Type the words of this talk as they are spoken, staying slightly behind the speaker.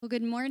Well,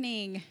 good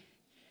morning.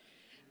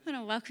 I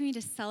want to welcome you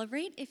to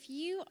Celebrate. If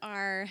you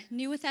are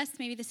new with us,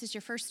 maybe this is your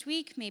first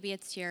week, maybe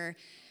it's your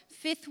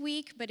fifth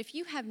week, but if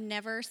you have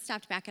never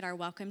stopped back at our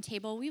welcome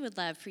table, we would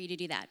love for you to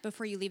do that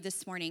before you leave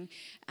this morning.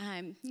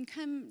 You can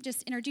come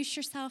just introduce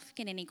yourself,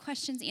 get any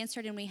questions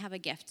answered, and we have a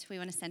gift we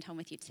want to send home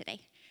with you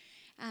today.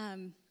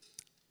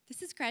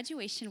 This is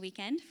graduation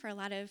weekend for a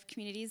lot of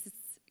communities.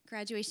 It's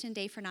graduation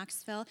day for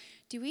Knoxville.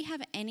 Do we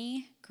have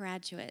any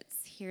graduates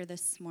here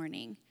this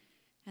morning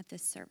at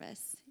this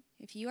service?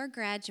 If you are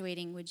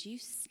graduating, would you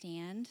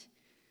stand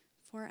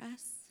for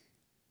us?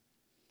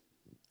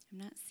 I'm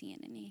not seeing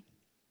any.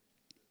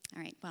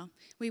 All right, well,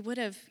 we would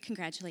have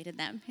congratulated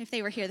them if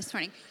they were here this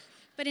morning.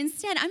 But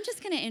instead, I'm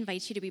just going to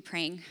invite you to be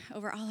praying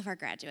over all of our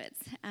graduates.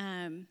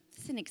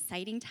 It's an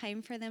exciting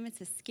time for them.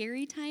 It's a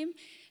scary time.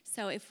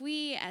 So if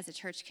we as a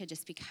church could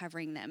just be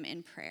covering them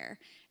in prayer,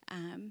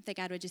 that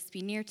God would just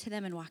be near to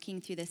them and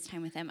walking through this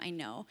time with them, I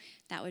know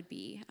that would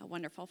be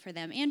wonderful for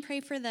them. And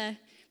pray for the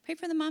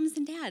moms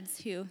and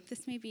dads who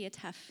this may be a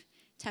tough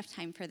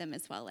time for them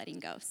as well, letting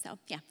go. So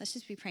yeah, let's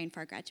just be praying for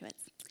our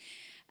graduates.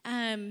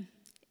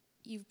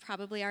 You're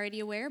probably already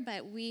aware,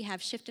 but we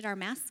have shifted our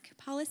mask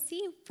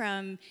policy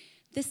from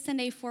this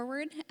Sunday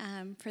forward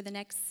for the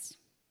next,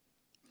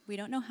 we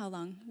don't know how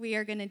long. We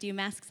are going to do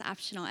masks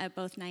optional at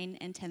both 9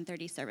 and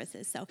 10:30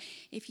 services. So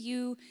if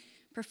you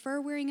prefer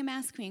wearing a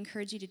mask, we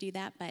encourage you to do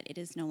that, but it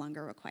is no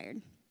longer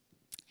required.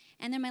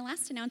 And then my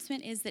last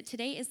announcement is that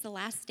today is the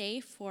last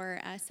day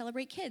for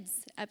Celebrate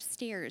Kids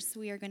upstairs.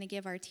 We are going to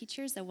give our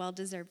teachers a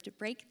well-deserved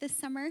break this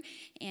summer,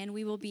 and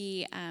we will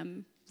be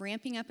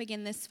ramping up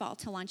again this fall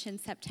to launch in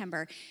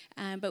September.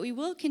 But we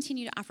will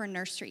continue to offer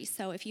nursery.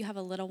 So if you have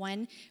a little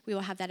one, we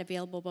will have that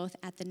available both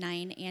at the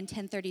 9 and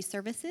 10:30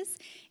 services.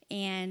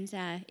 And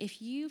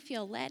if you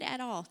feel led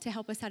at all to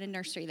help us out in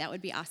nursery, that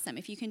would be awesome.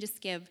 If you can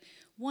just give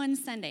one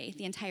Sunday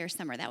the entire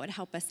summer, that would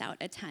help us out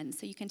a ton.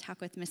 So you can talk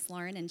with Miss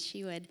Lauren, and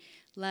she would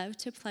love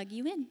to plug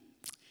you in.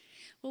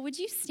 Well, would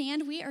you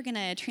stand? We are going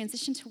to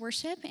transition to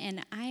worship,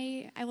 and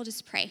I will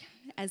just pray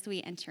as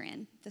we enter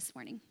in this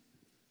morning.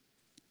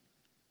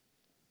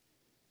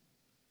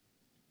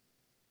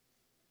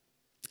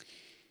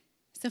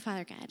 So,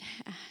 Father God,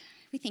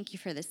 we thank you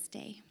for this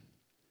day.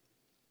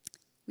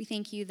 We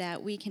thank you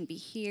that we can be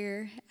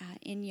here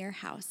in your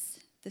house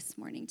this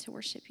morning to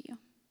worship you.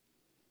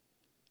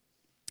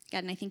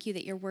 God, and I thank you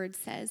that your word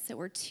says that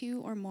where two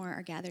or more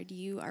are gathered,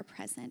 you are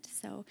present.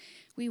 So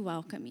we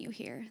welcome you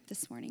here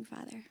this morning,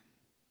 Father.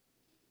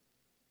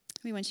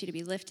 We want you to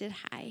be lifted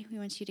high. We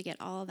want you to get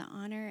all the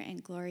honor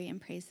and glory and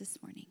praise this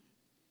morning.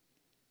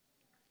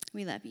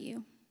 We love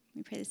you.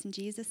 We pray this in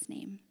Jesus'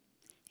 name.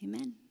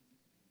 Amen.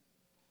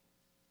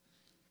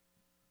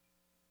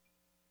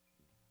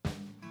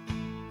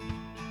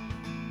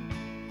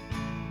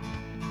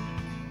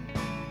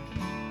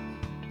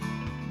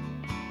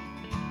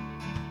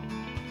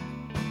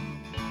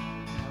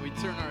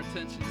 Turn our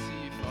attention to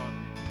you, Father.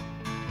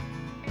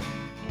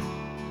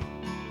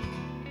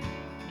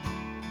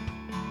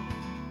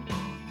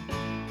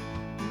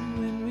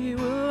 When we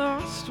were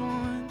lost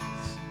once,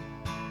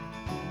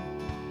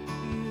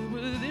 you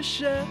were the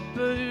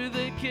shepherd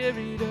that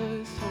carried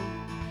us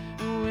home.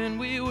 And when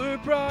we were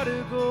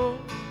prodigals,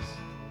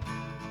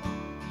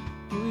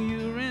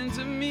 you ran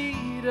to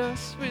meet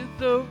us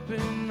with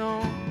open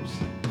arms.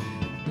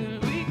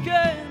 And we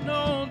can't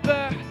hold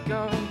back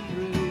our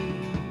praise.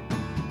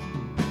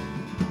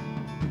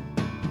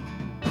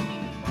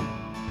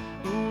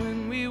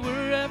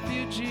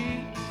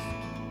 Refugees,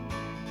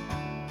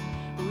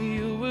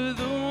 you were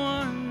the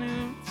one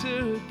who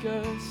took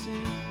us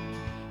in.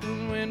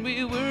 And when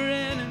we were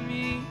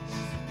enemies,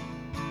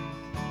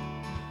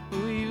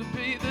 you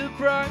paid the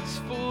price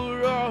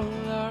for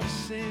all our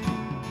sin.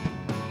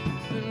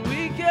 And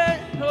we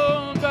can't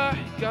hold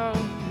back our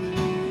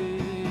praise.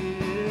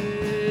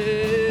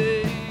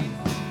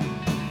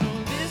 No,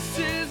 this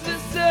is the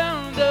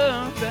sound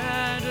of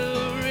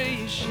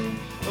adoration.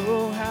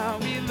 Oh, how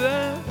we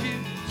love you.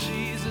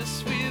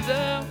 We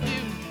love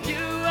you,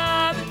 you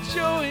are the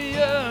joy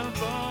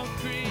of all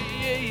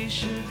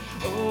creation.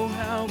 Oh,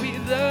 how we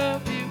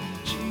love you,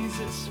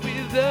 Jesus,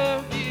 we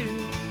love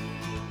you.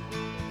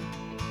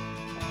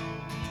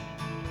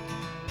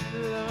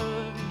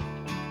 Love you.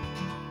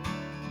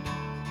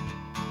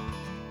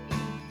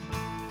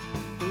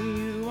 Oh,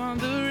 you are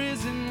the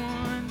risen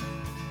one.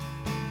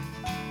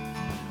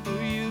 Oh,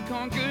 you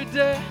conquered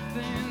death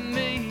and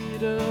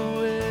made a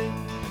way.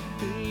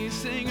 And you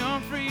sing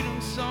our freedom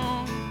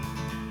song.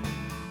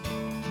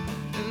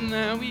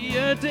 Now we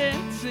are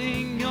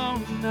dancing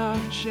on our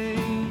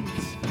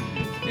chains,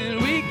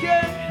 and we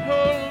can't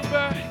hold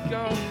back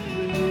our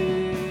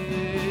praise.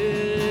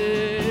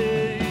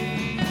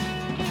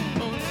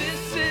 Oh,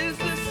 this is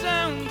the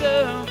sound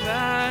of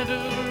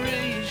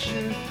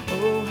adoration.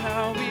 Oh,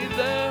 how we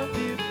love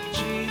you,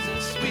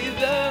 Jesus, we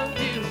love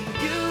you.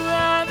 You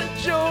are the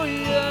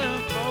joy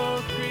of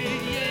all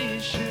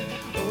creation.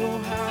 Oh,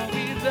 how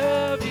we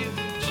love you,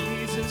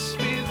 Jesus,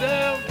 we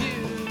love you.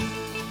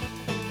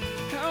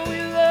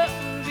 We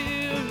love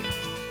you.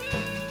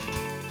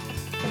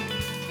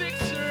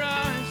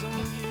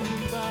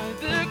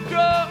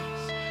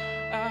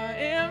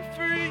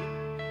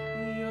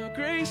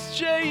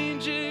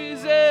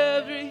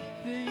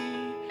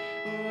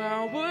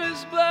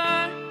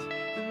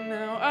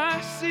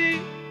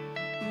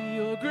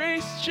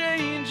 grace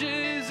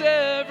changes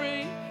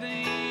everything.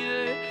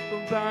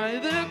 Oh, by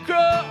the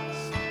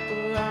cross,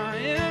 oh, I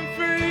am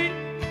free.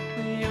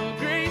 Your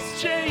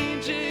grace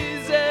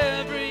changes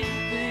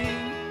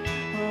everything.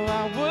 Oh,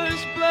 I was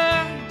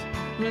blind,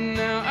 but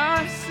now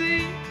I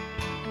see.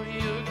 Oh,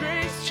 your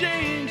grace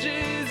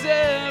changes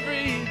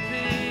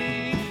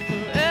everything.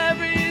 Oh,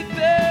 everything.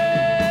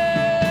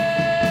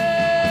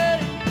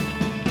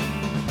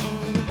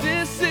 Oh,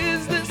 this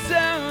is the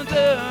sound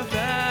of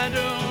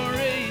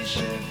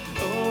adoration.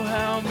 Oh,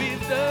 how we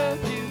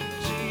love you,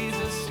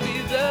 Jesus,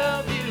 we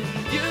love you.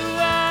 You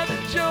are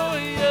the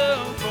joy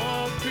of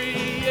all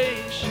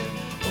creation.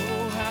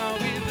 Oh, how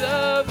we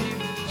love you,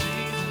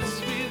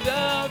 Jesus, we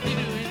love you.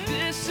 And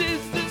this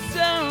is the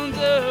sound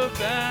of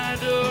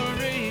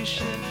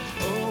adoration.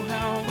 Oh,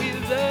 how we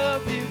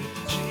love you,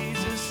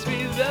 Jesus,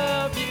 we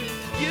love you.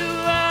 You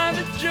are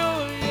the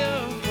joy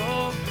of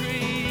all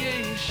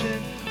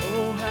creation.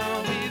 Oh,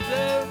 how we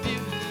love you,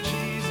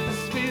 Jesus,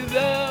 we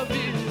love you.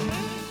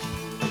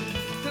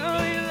 Oh,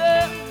 we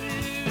love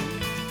you.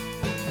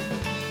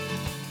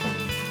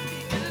 We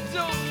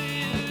adore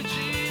you,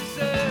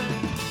 Jesus.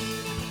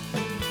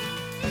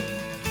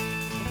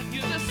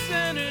 You're the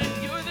center,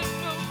 you're the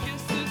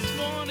focus this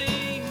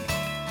morning.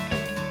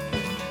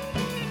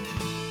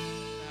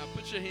 Now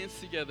put your hands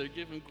together,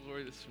 give him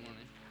glory this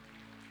morning.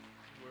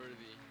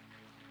 Worthy.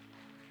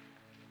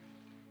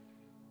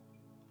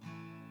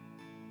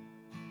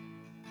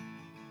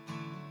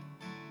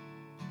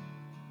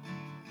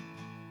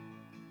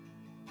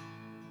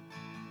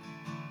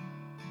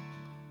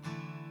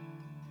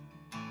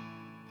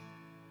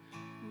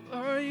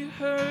 Are you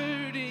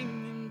hurting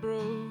and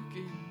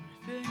broken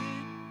within?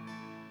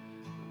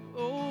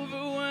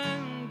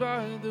 Overwhelmed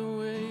by the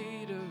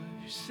weight of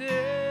your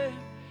sin?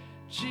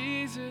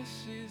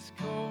 Jesus is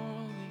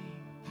calling.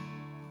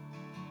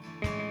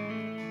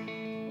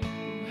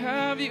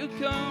 Have you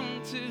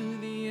come to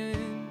the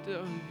end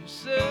of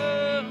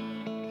yourself?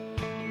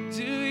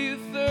 Do you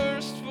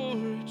thirst for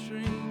a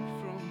drink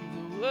from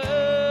the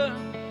well?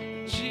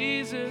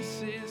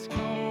 Jesus is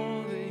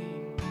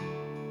calling.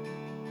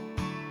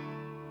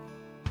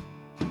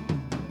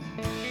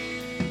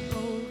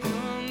 Oh,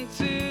 come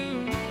to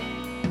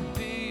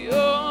the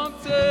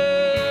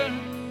altar.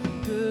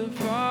 The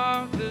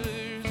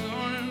Father's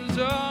arms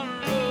are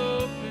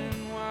open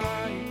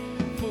wide.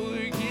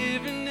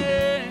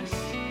 Forgiveness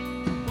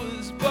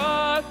was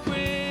bought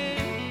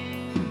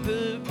with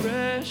the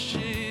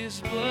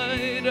precious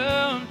blood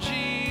of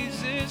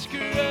Jesus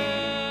Christ.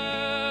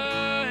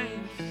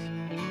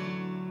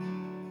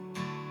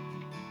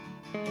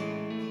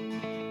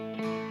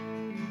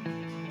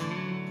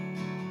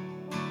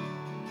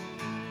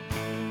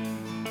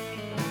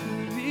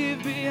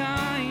 Leave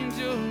behind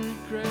your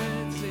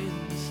regrets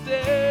and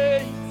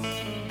mistakes.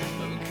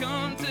 Oh,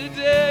 come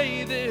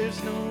today, there's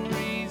no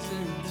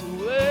reason to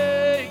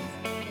wait.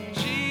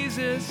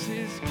 Jesus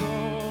is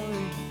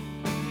calling.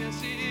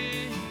 Yes, he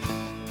is.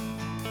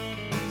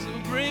 So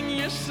bring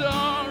your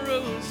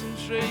sorrows and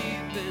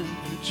trade them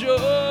for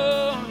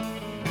joy.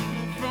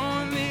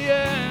 From the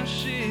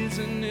ashes,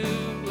 a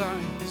new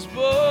life is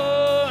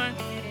born.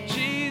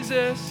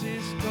 Jesus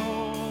is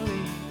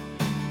calling.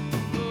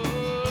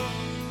 Oh,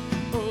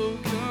 oh,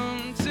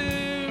 come to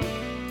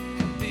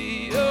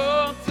the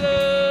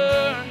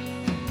altar.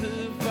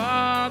 The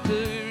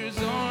Father's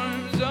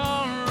arms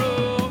are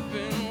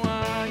open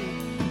wide.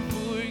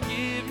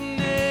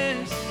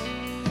 Forgiveness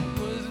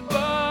was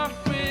bought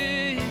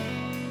with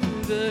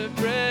the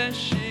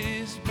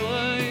precious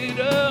blood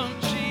of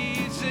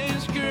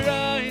Jesus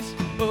Christ.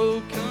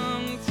 Oh,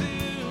 come to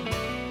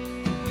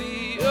the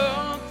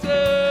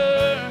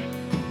altar.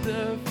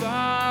 The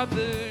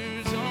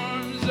Father's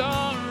arms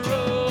are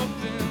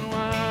open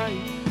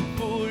wide.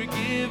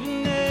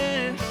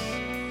 Forgiveness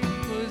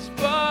was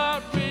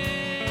bought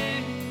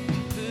with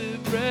the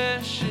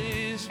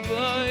precious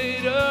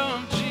blood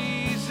of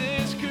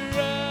Jesus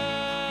Christ.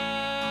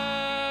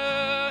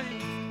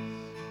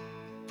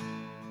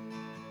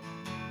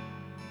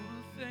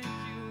 Oh, thank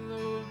you,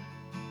 Lord.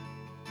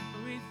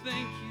 We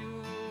thank you,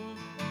 Lord.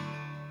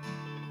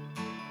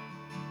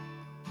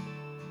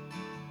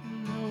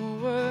 No,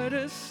 what a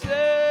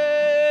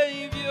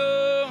Savior.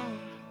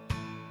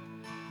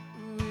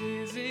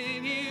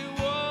 Isn't he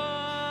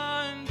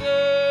wonderful?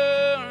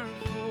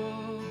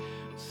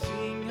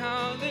 Sing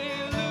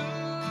hallelujah.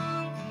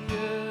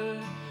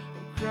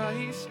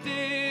 Christ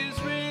is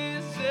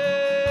risen.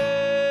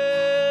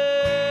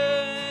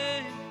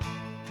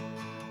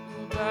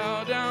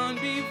 Bow down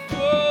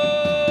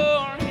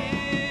before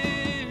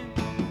him,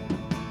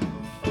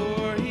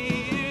 for he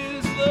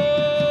is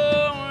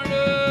Lord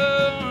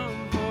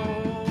of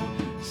all.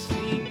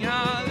 Sing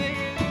hallelujah.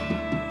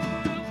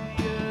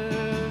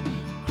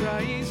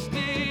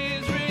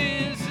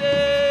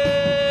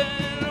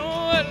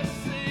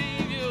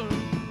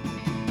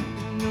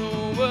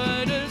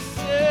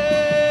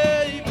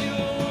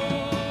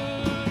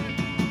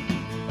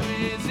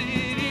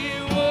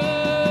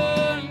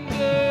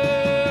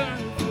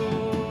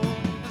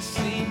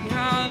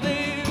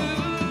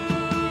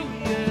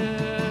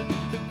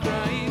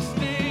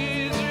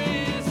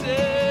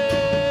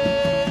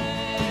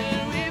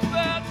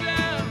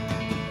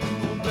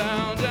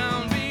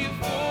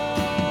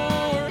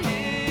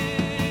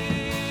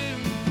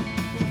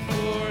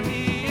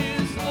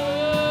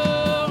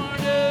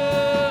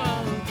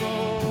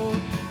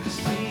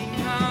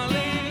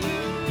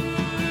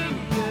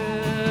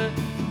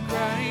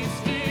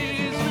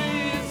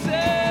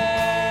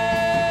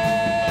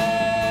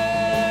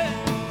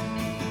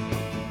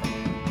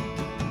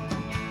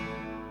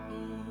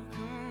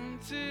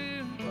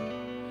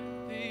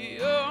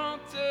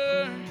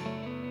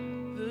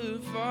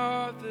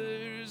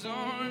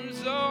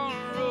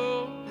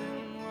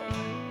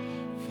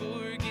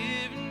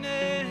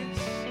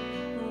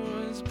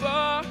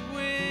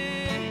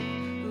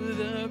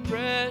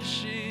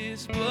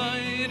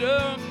 light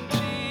of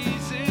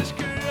Jesus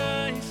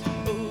Christ.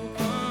 Oh,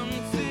 come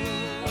to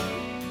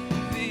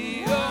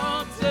the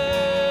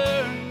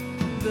altar.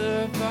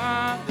 The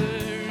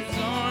Father's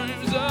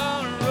arms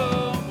are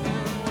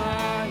open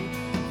wide.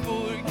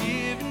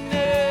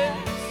 Forgiveness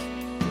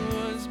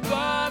was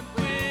bought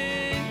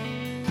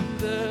with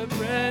the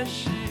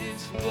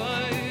precious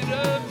blood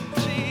of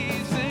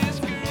Jesus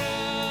Christ.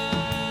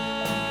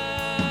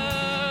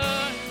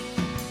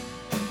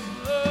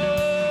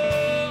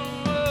 Oh,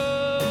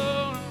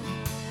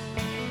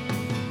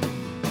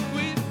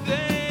 we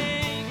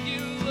thank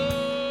you,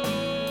 Lord.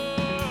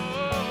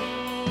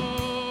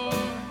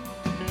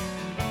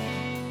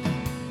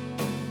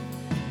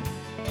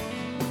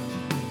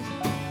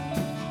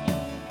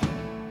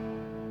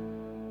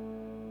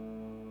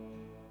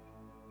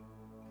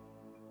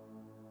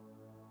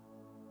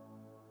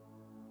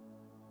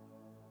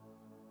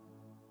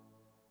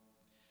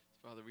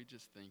 Father, we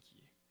just thank you.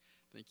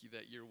 Thank you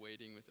that you're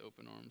waiting with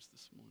open arms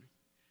this morning,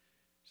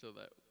 so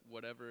that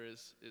whatever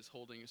is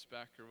holding us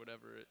back or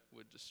whatever it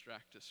would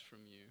distract us from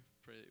you,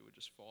 pray that it would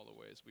just fall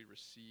away as we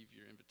receive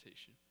your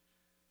invitation.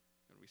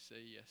 And we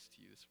say yes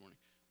to you this morning.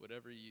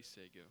 Whatever you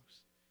say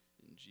goes.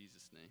 In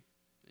Jesus' name,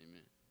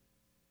 amen.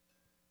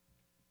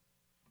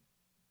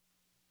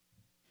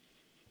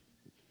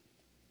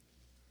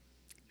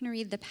 I'm going to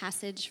read the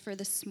passage for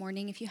this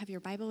morning. If you have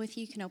your Bible with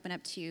you, you can open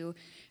up to,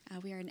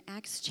 we are in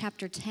Acts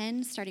chapter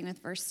 10, starting with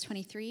verse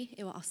 23.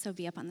 It will also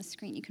be up on the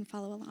screen. You can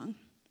follow along.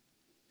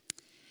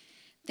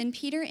 Then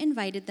Peter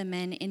invited the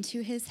men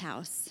into his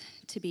house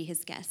to be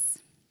his guests.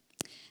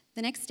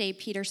 The next day,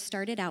 Peter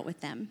started out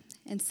with them,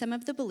 and some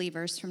of the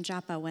believers from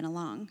Joppa went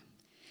along.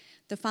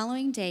 The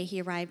following day,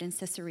 he arrived in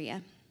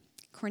Caesarea.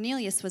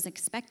 Cornelius was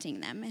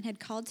expecting them and had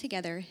called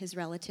together his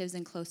relatives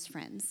and close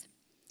friends.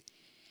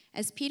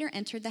 As Peter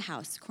entered the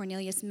house,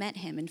 Cornelius met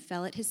him and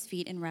fell at his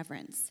feet in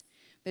reverence.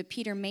 But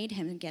Peter made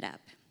him get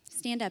up.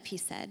 "Stand up," he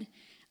said.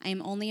 "I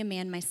am only a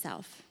man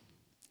myself."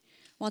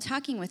 While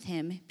talking with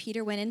him,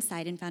 Peter went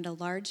inside and found a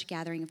large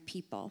gathering of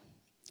people.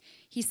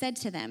 He said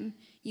to them,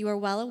 "You are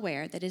well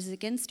aware that it is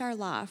against our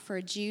law for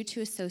a Jew to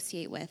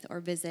associate with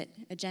or visit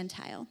a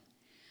Gentile.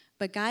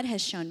 But God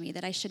has shown me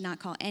that I should not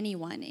call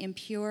anyone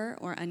impure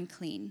or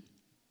unclean.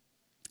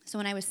 So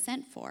when I was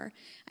sent for,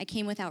 I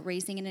came without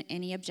raising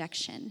any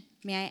objection.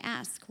 May I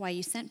ask why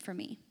you sent for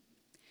me?"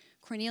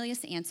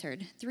 Cornelius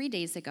answered, 3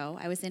 days ago,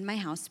 I was in my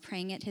house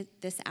praying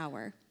at this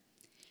hour,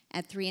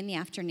 at 3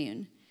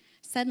 p.m.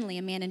 Suddenly,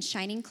 a man in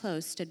shining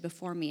clothes stood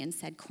before me and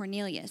said,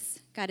 "Cornelius,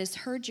 God has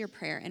heard your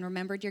prayer and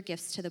remembered your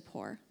gifts to the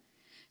poor.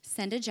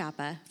 Send to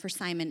Joppa for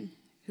Simon,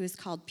 who is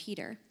called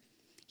Peter.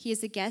 He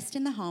is a guest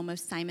in the home of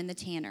Simon the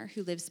tanner,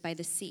 who lives by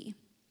the sea."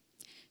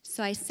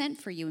 So I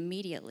sent for you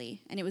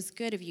immediately, and it was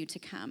good of you to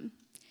come.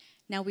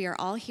 Now we are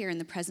all here in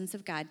the presence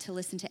of God to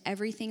listen to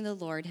everything the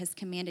Lord has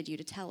commanded you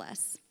to tell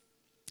us.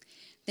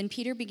 Then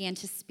Peter began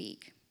to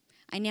speak.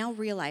 "I now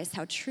realize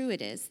how true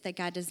it is that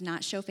God does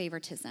not show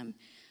favoritism,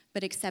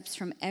 but accepts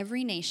from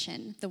every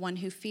nation the one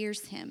who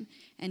fears him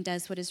and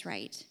does what is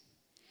right.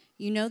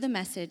 You know the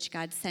message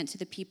God sent to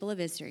the people of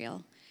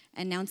Israel,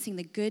 announcing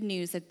the good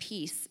news of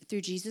peace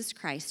through Jesus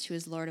Christ, who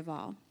is Lord of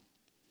all.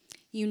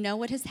 You know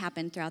what has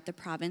happened throughout the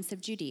province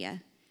of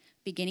Judea,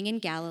 beginning in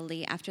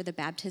Galilee after the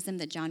baptism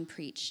that John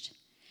preached,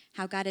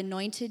 how God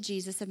anointed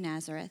Jesus of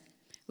Nazareth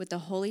with the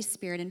Holy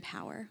Spirit and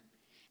power,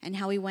 and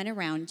how he went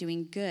around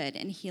doing good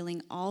and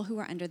healing all who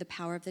were under the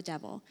power of the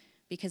devil,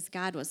 because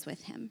God was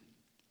with him.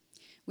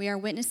 We are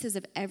witnesses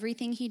of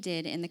everything he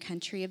did in the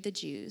country of the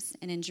Jews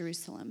and in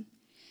Jerusalem.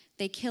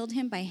 They killed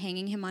him by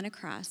hanging him on a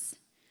cross,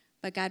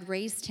 but God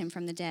raised him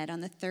from the dead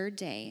on the third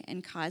day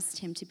and caused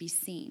him to be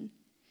seen.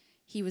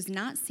 He was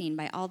not seen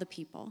by all the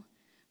people,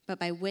 but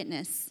by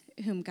witness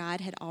whom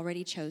God had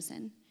already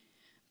chosen,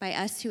 by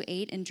us who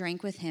ate and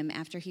drank with him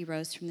after he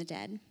rose from the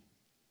dead.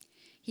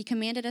 He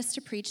commanded us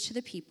to preach to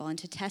the people and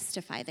to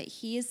testify that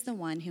he is the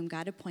one whom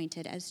God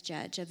appointed as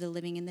judge of the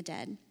living and the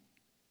dead.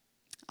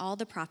 All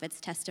the prophets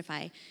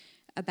testify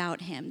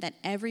about him that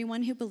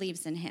everyone who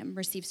believes in him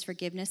receives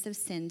forgiveness of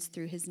sins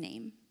through his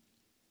name."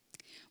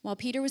 While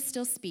Peter was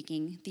still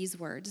speaking these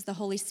words, the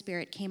Holy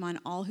Spirit came on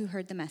all who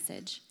heard the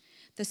message.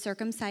 The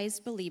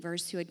circumcised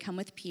believers who had come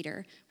with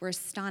Peter were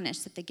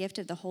astonished that the gift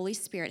of the Holy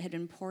Spirit had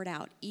been poured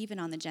out even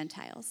on the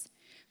Gentiles,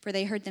 for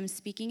they heard them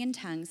speaking in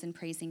tongues and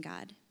praising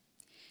God.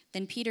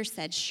 Then Peter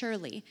said,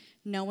 "Surely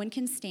no one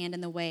can stand in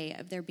the way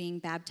of their being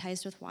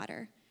baptized with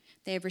water.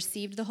 They have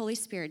received the Holy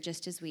Spirit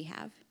just as we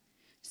have."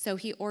 So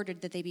he ordered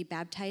that they be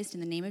baptized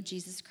in the name of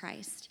Jesus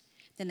Christ.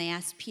 Then they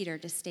asked Peter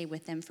to stay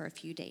with them for a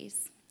few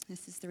days.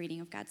 This is the reading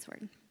of God's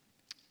word.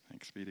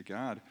 Thanks be to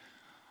God.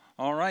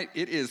 All right,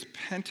 it is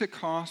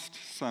Pentecost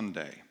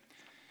Sunday.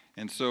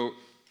 And so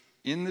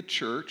in the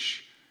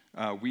church,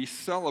 we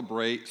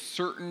celebrate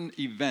certain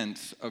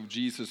events of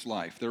Jesus'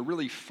 life. There are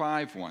really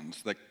 5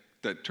 ones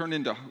that turn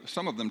into,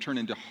 some of them turn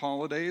into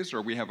holidays,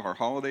 or we have our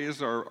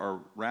holidays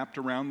are wrapped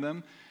around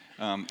them.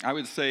 I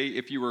would say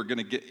if you were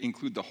going to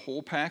include the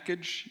whole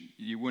package,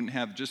 you wouldn't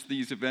have just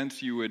these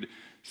events. You would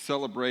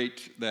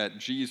celebrate that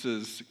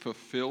Jesus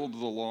fulfilled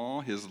the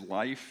law, his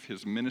life,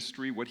 his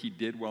ministry, what he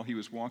did while he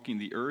was walking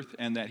the earth,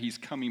 and that he's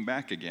coming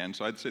back again.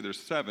 So I'd say there's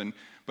 7,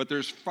 but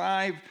there's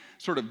 5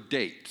 sort of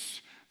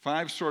dates.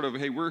 5 sort of,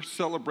 hey, we're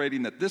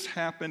celebrating that this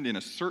happened in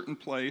a certain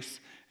place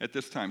at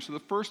this time. So the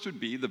first would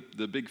be,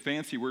 the big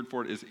fancy word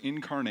for it is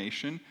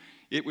incarnation.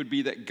 It would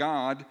be that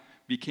God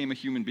became a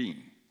human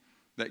being,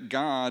 that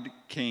God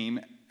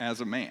came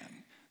as a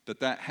man,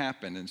 that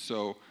happened. And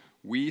so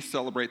we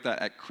celebrate that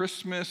at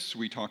Christmas.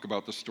 We talk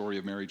about the story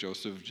of Mary,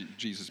 Joseph,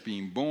 Jesus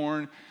being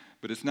born,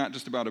 but it's not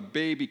just about a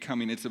baby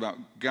coming, it's about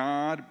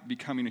God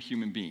becoming a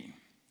human being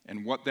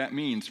and what that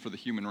means for the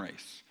human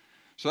race.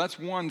 So that's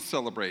one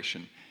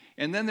celebration.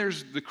 And then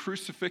there's the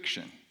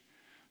crucifixion.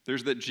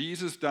 There's that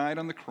Jesus died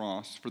on the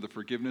cross for the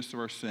forgiveness of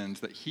our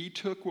sins, that he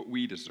took what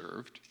we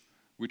deserved,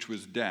 which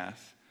was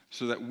death,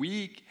 so that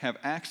we have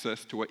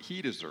access to what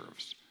he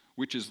deserves,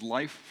 which is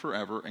life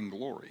forever and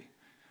glory.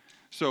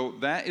 So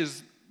that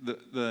is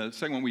the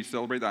second one. We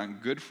celebrate that on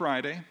Good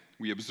Friday.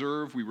 We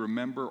observe, we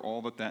remember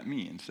all that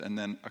means. And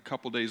then a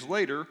couple days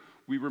later,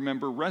 we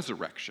remember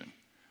resurrection.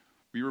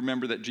 We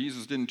remember that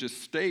Jesus didn't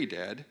just stay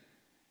dead,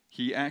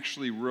 he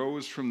actually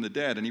rose from the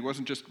dead, and he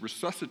wasn't just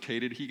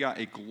resuscitated, he got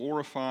a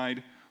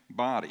glorified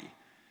body.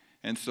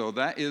 And so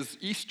that is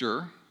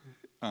Easter,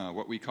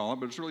 what we call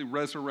it, but it's really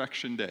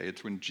Resurrection Day.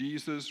 It's when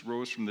Jesus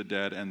rose from the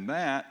dead, and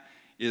that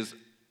is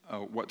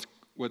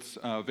what's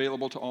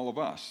available to all of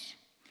us.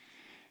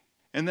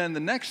 And then the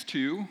next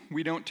 2,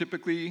 we don't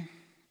typically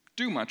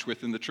do much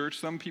with in the church.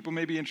 Some people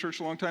may be in church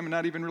a long time and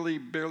not even really,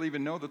 barely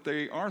even know that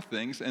they are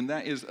things, and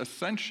that is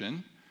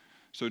Ascension.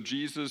 So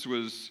Jesus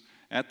was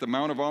at the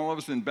Mount of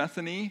Olives in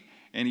Bethany,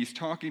 and he's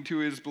talking to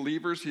his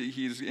believers.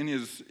 He's in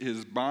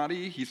his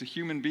body. He's a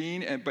human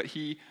being, but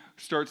he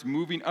starts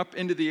moving up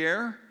into the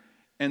air,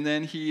 and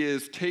then he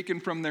is taken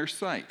from their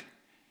sight.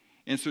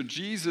 And so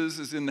Jesus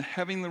is in the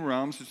heavenly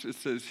realms. It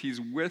says he's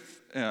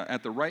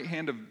at the right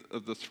hand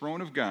of the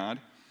throne of God,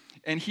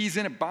 and he's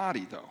in a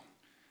body, though.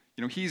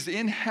 You know, he's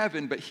in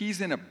heaven, but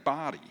he's in a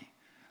body.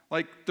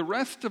 Like the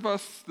rest of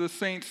us, the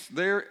saints,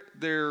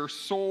 their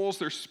souls,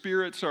 their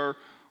spirits are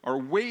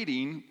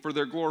waiting for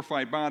their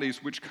glorified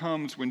bodies, which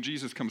comes when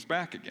Jesus comes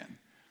back again.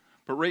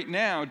 But right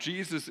now,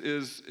 Jesus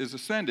is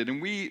ascended,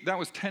 and that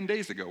was 10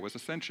 days ago, was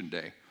Ascension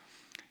Day.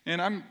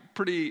 And I'm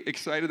pretty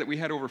excited that we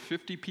had over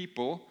 50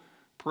 people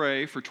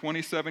pray for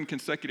 27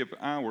 consecutive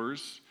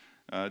hours,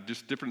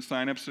 just different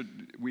signups. So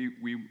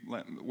we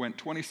went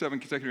 27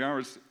 consecutive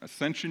hours,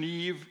 Ascension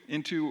Eve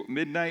into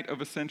midnight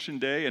of Ascension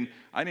Day, and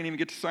I didn't even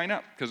get to sign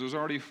up because it was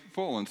already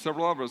full, and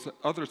several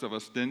others of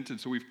us didn't, and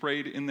so we've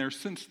prayed in there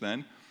since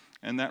then.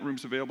 And that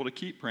room's available to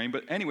keep praying.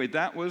 But anyway,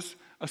 that was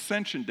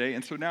Ascension Day.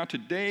 And so now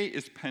today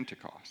is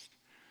Pentecost.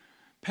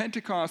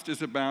 Pentecost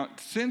is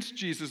about, since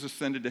Jesus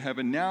ascended to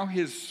heaven, now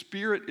his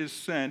Spirit is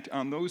sent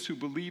on those who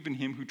believe in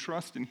him, who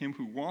trust in him,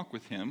 who walk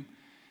with him.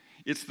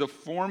 It's the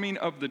forming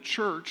of the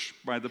church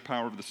by the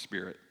power of the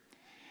Spirit.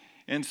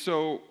 And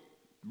so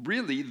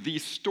really the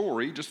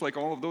story, just like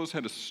all of those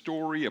had a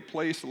story, a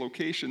place, a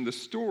location, the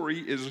story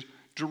is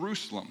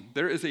Jerusalem.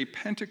 There is a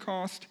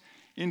Pentecost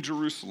in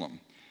Jerusalem.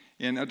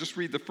 And I'll just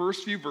read the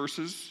first few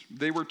verses.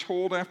 They were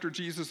told after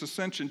Jesus'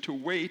 ascension to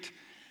wait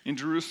in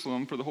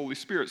Jerusalem for the Holy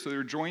Spirit. So they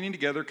were joining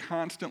together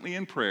constantly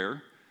in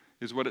prayer,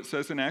 is what it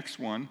says in Acts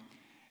 1.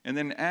 And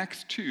then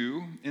Acts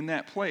 2, in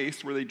that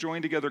place where they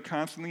joined together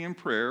constantly in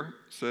prayer,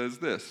 says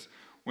this: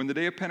 when the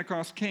day of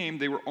Pentecost came,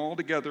 they were all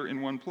together in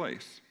one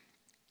place.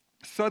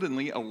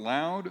 Suddenly,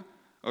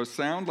 a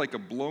sound like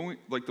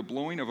the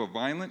blowing of a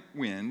violent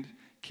wind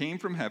came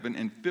from heaven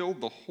and filled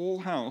the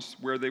whole house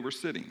where they were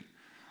sitting.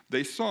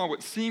 They saw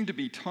what seemed to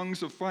be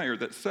tongues of fire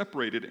that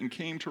separated and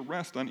came to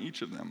rest on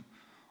each of them.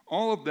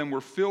 All of them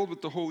were filled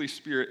with the Holy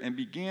Spirit and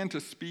began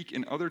to speak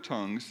in other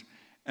tongues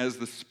as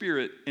the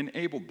Spirit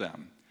enabled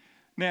them.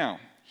 Now,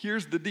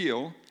 here's the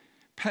deal.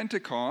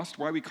 Pentecost,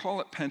 why we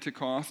call it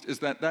Pentecost, is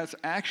that that's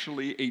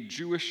actually a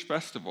Jewish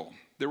festival.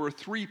 There were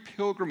three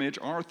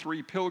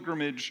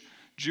pilgrimage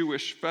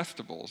Jewish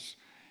festivals.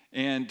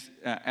 And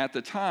at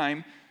the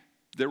time,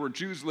 there were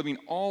Jews living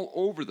all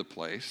over the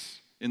place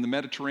in the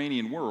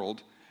Mediterranean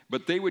world,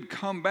 but they would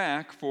come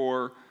back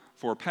for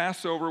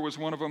Passover was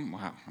one of them.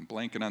 Wow, I'm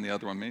blanking on the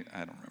other one. Maybe, I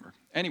don't remember.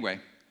 Anyway,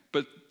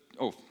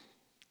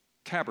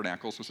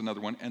 Tabernacles was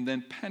another one, and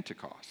then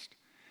Pentecost.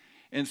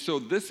 And so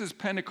this is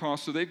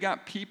Pentecost, so they've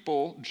got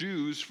people,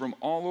 Jews from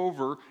all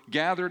over,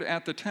 gathered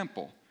at the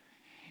temple.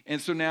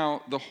 And so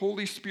now the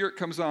Holy Spirit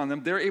comes on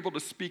them. They're able to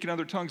speak in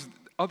other tongues,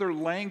 other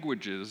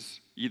languages.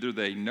 Either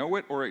they know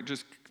it or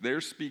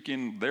they're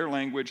speaking their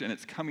language and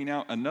it's coming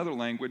out another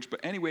language. But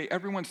anyway,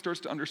 everyone starts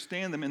to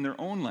understand them in their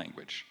own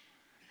language.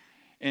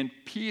 And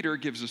Peter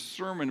gives a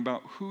sermon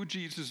about who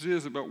Jesus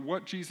is, about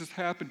what Jesus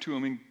happened to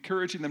him,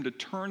 encouraging them to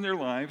turn their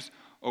lives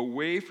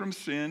away from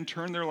sin,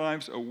 turn their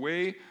lives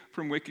away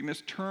from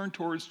wickedness, turn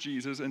towards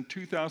Jesus, and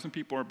 2,000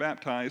 people are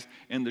baptized,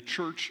 and the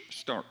church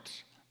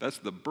starts. That's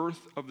the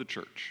birth of the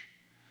church.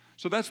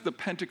 So that's the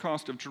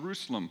Pentecost of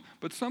Jerusalem.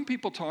 But some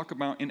people talk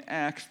about in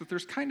Acts that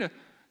there's kind of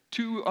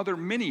two other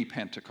mini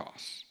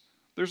Pentecosts.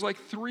 There's like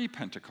 3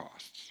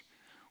 Pentecosts.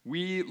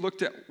 We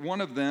looked at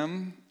one of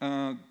them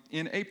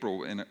in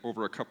April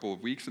over a couple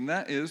of weeks, and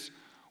that is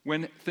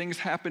when things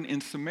happen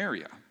in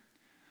Samaria.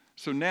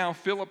 So now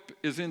Philip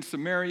is in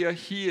Samaria.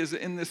 He is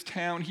in this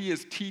town. He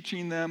is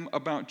teaching them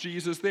about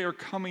Jesus. They are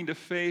coming to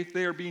faith.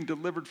 They are being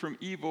delivered from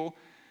evil.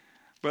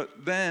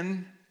 But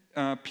then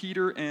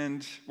Peter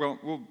and, well,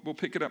 we'll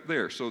pick it up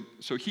there. So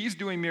he's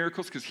doing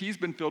miracles because he's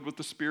been filled with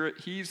the Spirit.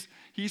 He's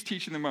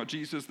teaching them about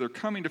Jesus. They're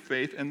coming to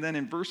faith. And then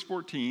in verse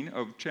 14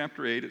 of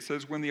chapter 8, it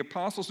says, when the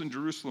apostles in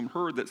Jerusalem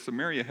heard that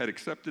Samaria had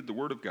accepted the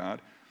word of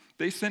God,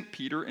 they sent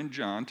Peter and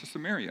John to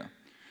Samaria.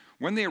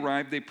 When they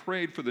arrived, they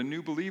prayed for the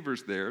new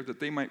believers there that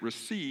they might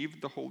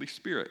receive the Holy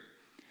Spirit.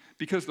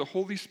 Because the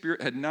Holy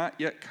Spirit had not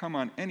yet come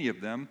on any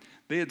of them,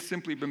 they had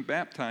simply been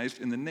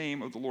baptized in the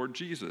name of the Lord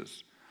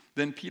Jesus.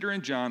 Then Peter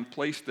and John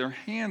placed their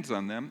hands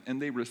on them,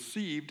 and they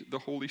received the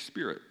Holy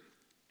Spirit.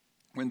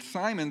 When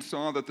Simon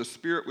saw that the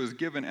Spirit was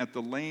given at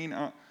the laying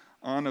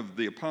on of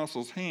the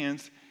apostles'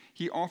 hands,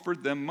 he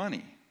offered them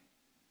money.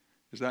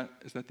 Is that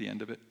the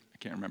end of it? I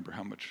can't remember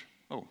how much.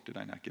 Oh, did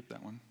I not get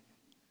that one?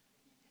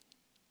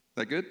 Is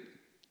that good?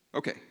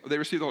 Okay, they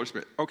received the Holy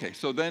Spirit. Okay,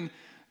 so then,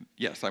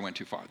 yes, I went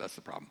too far. That's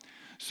the problem.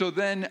 So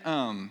then,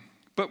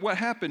 but what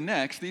happened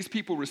next, these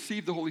people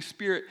received the Holy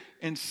Spirit,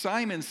 and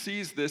Simon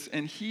sees this,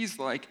 and he's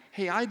like,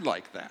 hey, I'd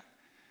like that.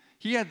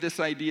 He had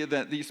this idea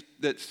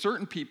that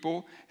certain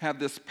people have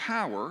this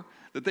power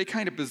that they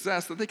kind of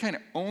possess, that they kind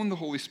of own the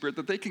Holy Spirit,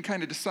 that they can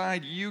kind of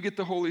decide you get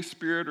the Holy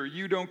Spirit or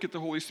you don't get the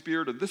Holy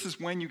Spirit, or this is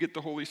when you get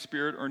the Holy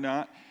Spirit or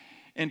not.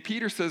 And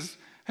Peter says,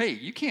 hey,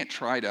 you can't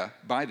try to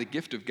buy the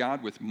gift of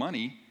God with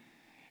money.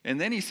 And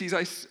then he sees,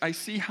 I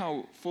see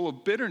how full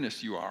of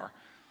bitterness you are.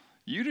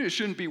 You just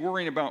shouldn't be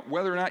worrying about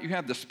whether or not you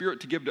have the Spirit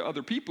to give to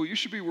other people. You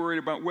should be worried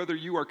about whether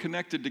you are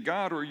connected to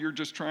God or you're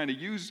just trying to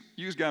use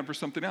God for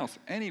something else.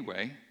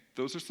 Anyway,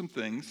 those are some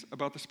things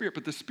about the Spirit.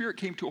 But the Spirit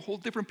came to a whole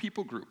different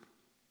people group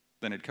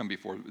than had come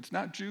before. It's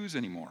not Jews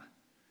anymore.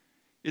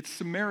 It's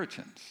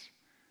Samaritans.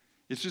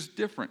 It's just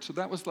different. So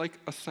that was like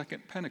a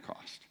second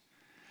Pentecost.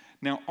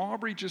 Now,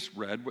 Aubrey just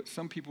read what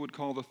some people would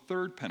call the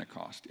third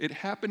Pentecost. It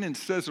happened in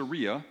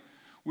Caesarea,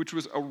 which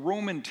was a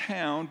Roman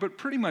town, but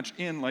pretty much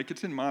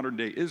it's in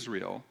modern-day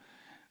Israel.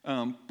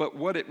 But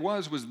what it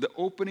was the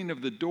opening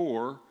of the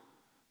door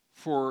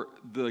for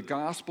the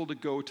gospel to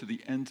go to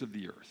the ends of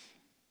the earth.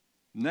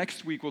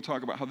 Next week, we'll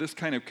talk about how this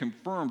kind of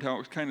confirmed,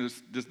 how it kind of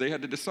they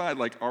had to decide,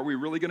 are we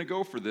really going to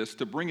go for this,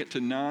 to bring it to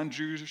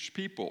non-Jewish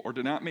people, or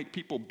to not make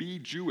people be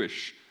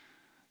Jewish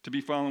to be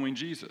following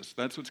Jesus.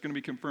 That's what's going to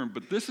be confirmed.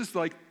 But this is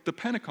like the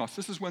Pentecost.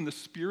 This is when the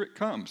Spirit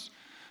comes.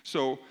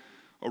 So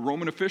a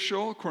Roman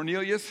official,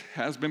 Cornelius,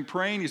 has been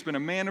praying. He's been a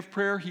man of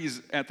prayer.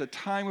 He's at the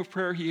time of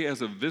prayer. He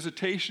has a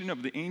visitation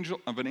of an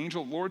angel of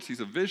the Lord.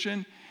 Sees a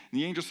vision,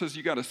 and the angel says,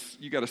 "You got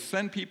to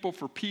send people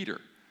for Peter."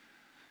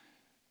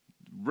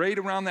 Right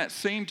around that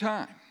same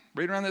time.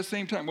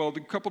 Well, a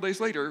couple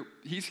days later,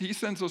 he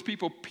sends those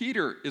people.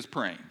 Peter is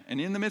praying, and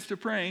in the midst of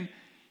praying,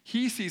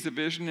 he sees a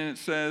vision, and it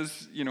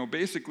says,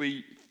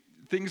 basically,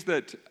 things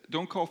that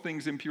don't call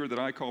things impure that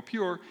I call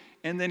pure.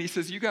 And then he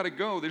says, you got to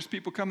go. There's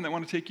people coming that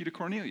want to take you to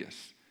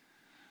Cornelius.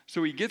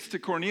 So he gets to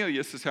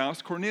Cornelius'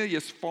 house.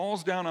 Cornelius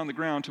falls down on the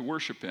ground to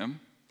worship him.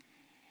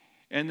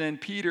 And then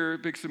Peter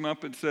picks him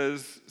up and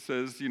says,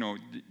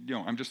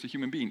 I'm just a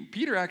human being.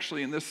 Peter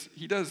actually, in this,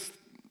 he does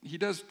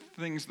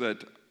things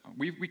that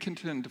we can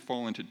tend to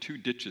fall into 2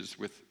 ditches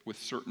with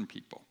certain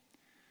people.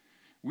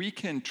 We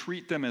can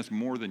treat them as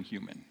more than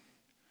human.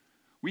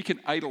 We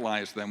can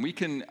idolize them. We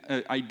can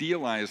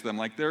idealize them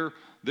like they're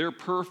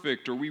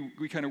perfect, or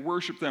we kind of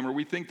worship them, or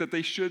we think that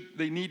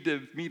they need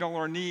to meet all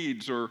our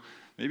needs, or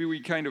maybe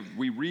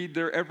we read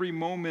their every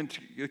moment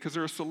because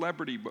they're a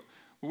celebrity. But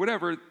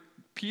whatever,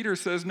 Peter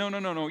says,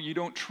 no, you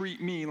don't treat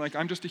me like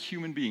I'm just a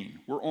human being.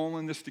 We're all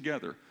in this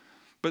together.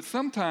 But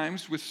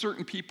sometimes with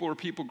certain people or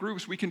people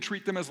groups, we can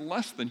treat them as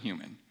less than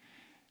human.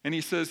 And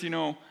he says,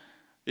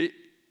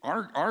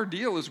 Our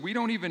deal is we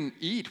don't even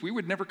eat. We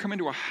would never come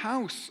into a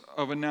house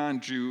of a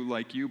non-Jew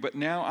like you, but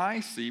now I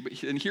see,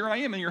 and here I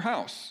am in your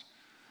house,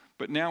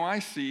 but now I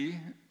see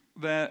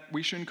that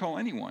we shouldn't call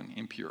anyone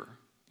impure.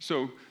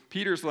 So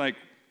Peter's like,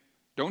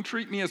 don't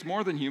treat me as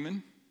more than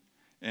human,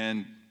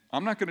 and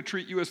I'm not going to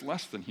treat you as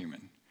less than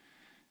human.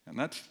 And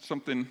that's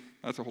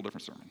a whole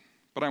different sermon,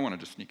 but I wanted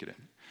to sneak it in.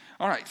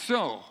 All right,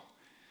 so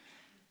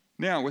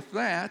now with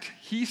that,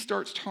 he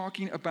starts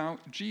talking about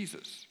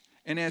Jesus.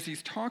 And as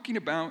he's talking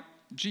about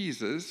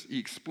Jesus, he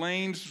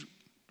explains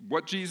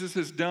what Jesus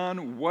has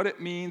done, what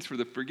it means for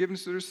the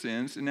forgiveness of their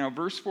sins. And now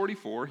verse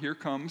 44, here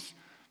comes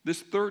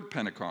this third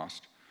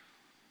Pentecost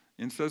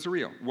in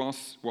Caesarea.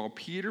 While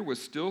Peter was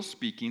still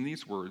speaking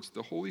these words,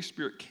 the Holy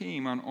Spirit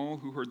came on all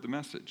who heard the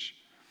message.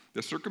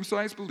 The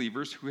circumcised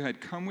believers who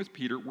had come with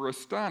Peter were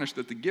astonished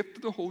that the gift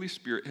of the Holy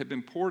Spirit had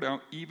been poured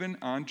out even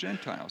on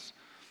Gentiles,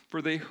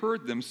 for they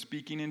heard them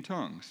speaking in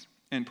tongues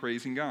and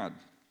praising God.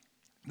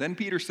 Then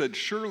Peter said,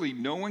 surely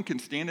no one can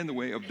stand in the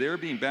way of their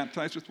being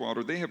baptized with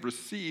water. They have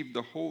received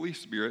the Holy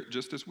Spirit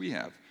just as we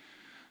have.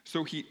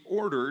 So he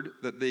ordered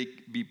that they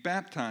be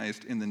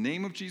baptized in the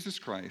name of Jesus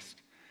Christ.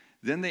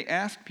 Then they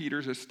asked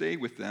Peter to stay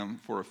with them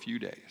for a few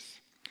days.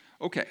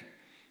 Okay,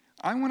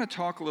 I want to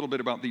talk a little bit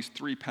about these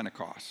 3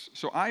 Pentecosts.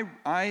 So I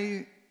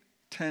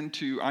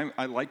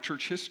like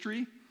church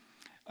history.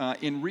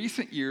 In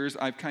recent years,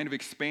 I've kind of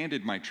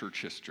expanded my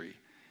church history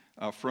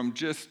from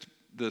just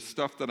the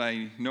stuff that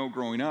I know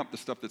growing up, the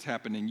stuff that's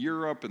happened in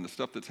Europe, and the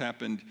stuff that's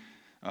happened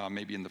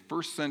maybe in the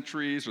first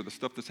centuries, or the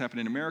stuff that's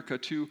happened in America,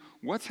 to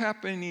what's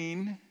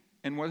happening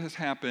and what has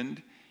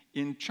happened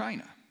in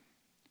China,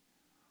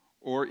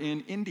 or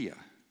in India,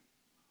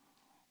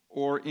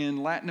 or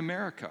in Latin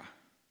America,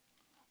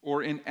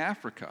 or in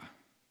Africa.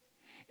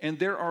 And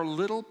there are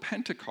little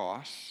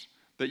Pentecosts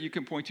that you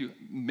can point to,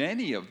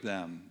 many of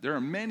them. There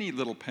are many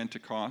little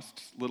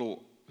Pentecosts,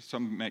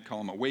 some might call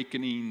them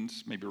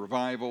awakenings, maybe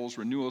revivals,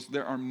 renewals.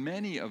 There are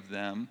many of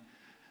them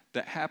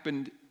that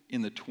happened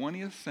in the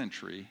 20th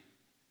century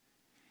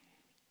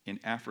in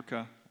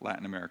Africa,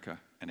 Latin America,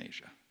 and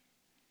Asia.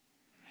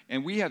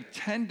 And we have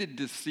tended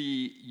to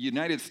see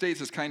United States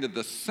as kind of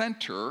the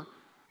center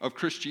of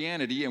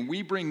Christianity, and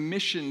we bring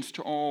missions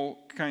to all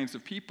kinds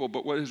of people.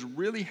 But what has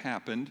really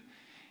happened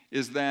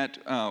is that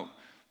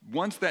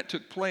once that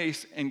took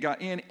place and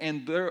got in,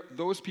 and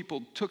those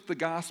people took the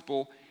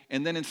gospel,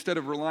 and then instead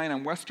of relying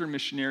on Western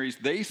missionaries,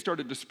 they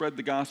started to spread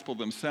the gospel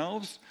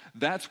themselves.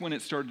 That's when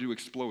it started to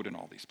explode in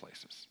all these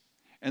places.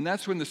 And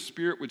that's when the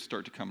Spirit would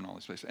start to come in all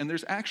these places. And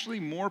there's actually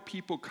more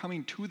people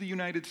coming to the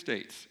United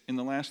States in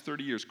the last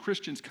 30 years,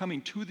 Christians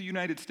coming to the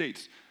United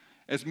States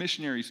as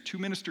missionaries to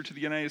minister to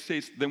the United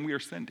States than we are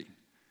sending.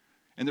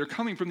 And they're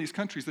coming from these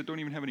countries that don't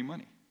even have any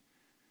money.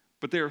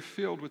 But they are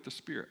filled with the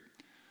Spirit.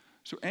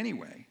 So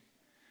anyway,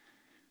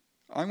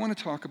 I want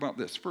to talk about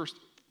this. First,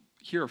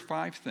 here are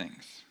 5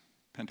 things.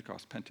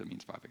 Pentecost, penta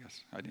means 5, I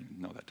guess. I didn't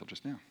even know that till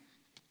just now.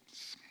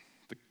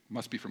 It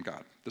must be from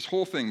God. This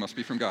whole thing must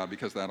be from God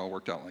because that all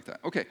worked out like that.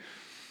 Okay,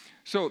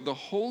 so the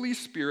Holy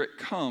Spirit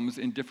comes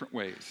in different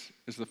ways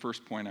is the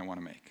first point I want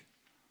to make.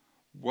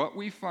 What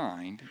we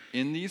find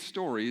in these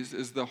stories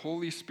is the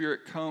Holy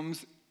Spirit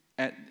comes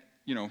at,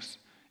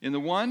 in the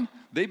one,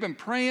 they've been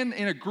praying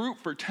in a group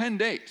for 10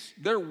 days.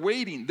 They're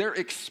waiting. They're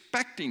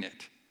expecting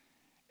it.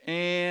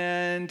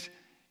 And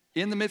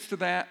in the midst of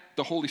that,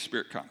 the Holy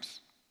Spirit comes,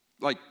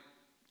 like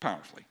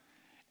powerfully.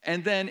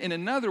 And then in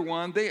another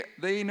one,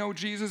 they know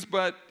Jesus,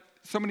 but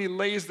somebody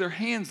lays their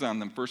hands on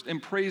them first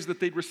and prays that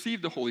they'd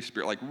receive the Holy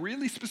Spirit, like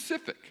really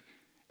specific.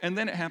 And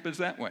then it happens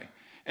that way.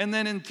 And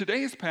then in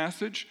today's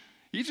passage,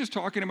 he's just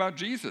talking about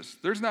Jesus.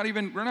 We're not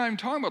even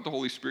talking about the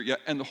Holy Spirit yet,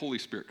 and the Holy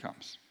Spirit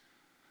comes.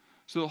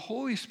 So the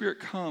Holy Spirit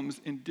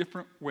comes in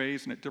different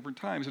ways and at different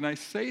times. And I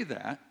say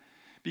that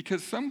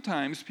because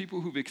sometimes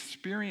people who've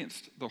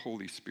experienced the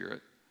Holy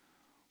Spirit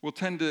will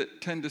tend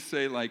to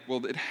say, like,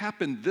 well, it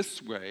happened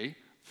this way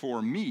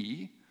for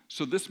me,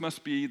 so this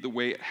must be the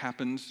way it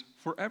happens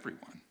for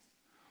everyone.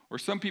 Or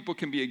some people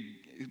can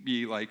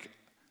be like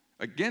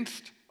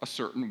against a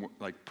certain,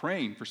 like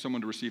praying for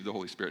someone to receive the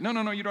Holy Spirit. No,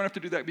 you don't have to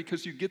do that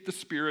because you get the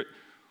Spirit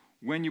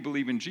when you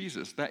believe in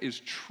Jesus. That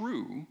is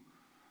true,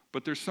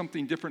 but there's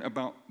something different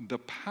about the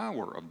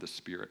power of the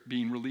Spirit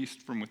being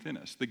released from within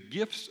us, the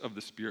gifts of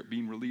the Spirit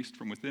being released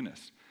from within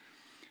us.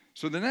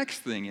 So the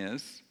next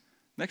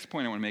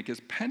point I want to make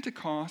is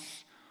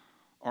Pentecosts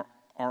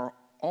are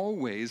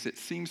always, it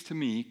seems to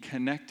me,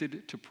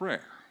 connected to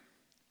prayer.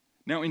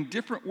 Now, in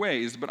different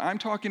ways, but I'm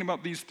talking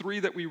about these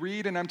 3 that we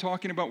read, and I'm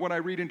talking about what I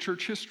read in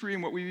church history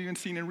and what we've even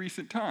seen in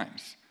recent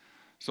times.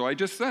 So I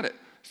just said it.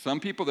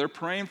 Some people, they're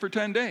praying for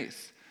 10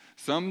 days.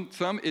 Some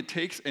it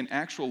takes an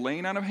actual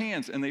laying on of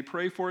hands, and they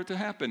pray for it to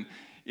happen.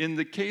 In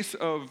the case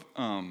of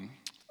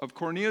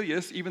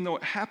Cornelius, even though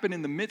it happened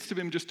in the midst of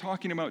him just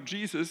talking about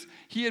Jesus,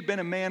 he had been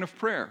a man of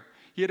prayer.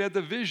 He had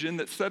the vision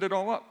that set it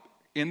all up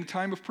in the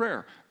time of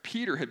prayer.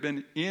 Peter had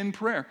been in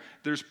prayer.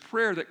 There's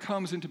prayer that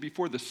comes into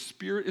before the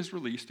Spirit is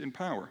released in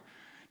power.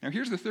 Now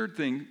here's the third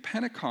thing.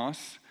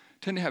 Pentecosts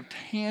tend to have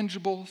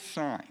tangible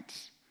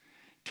signs.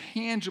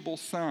 Tangible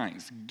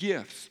signs,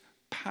 gifts,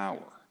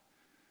 power.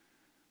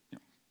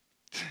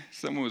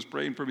 Someone was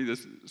praying for me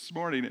this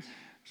morning. It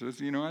says,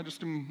 I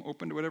just am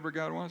open to whatever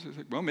God wants. I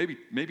said, well,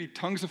 maybe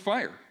tongues of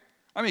fire.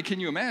 I mean,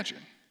 can you imagine?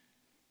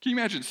 Can you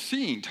imagine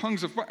seeing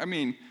tongues of fire? I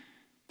mean,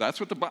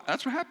 that's what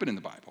happened in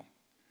the Bible.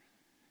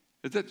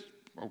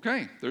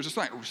 Okay, there's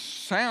a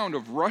sound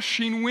of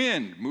rushing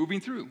wind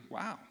moving through.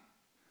 Wow,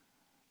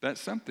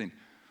 that's something.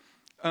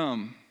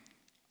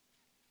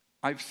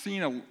 I've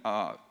seen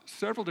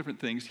several different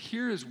things.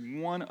 Here is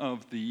one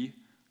of the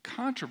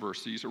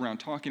controversies around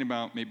talking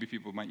about, maybe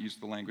people might use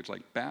the language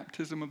like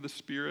baptism of the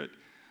Spirit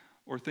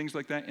or things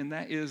like that, and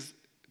that is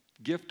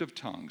gift of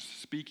tongues,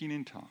 speaking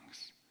in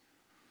tongues.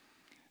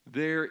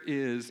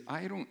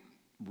 I don't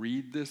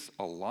read this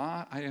a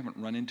lot. I haven't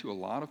run into a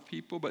lot of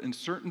people, but in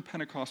certain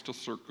Pentecostal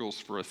circles,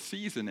 for a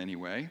season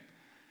anyway,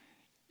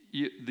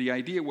 the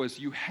idea was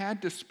you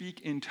had to speak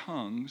in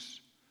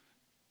tongues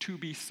to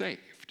be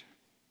saved,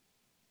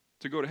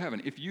 to go to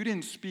heaven. If you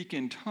didn't speak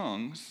in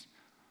tongues,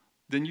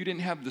 then you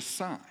didn't have the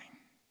sign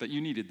that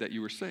you needed that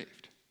you were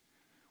saved.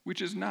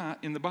 which is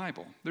not in the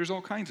Bible. There's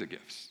all kinds of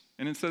gifts.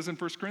 And it says in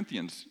 1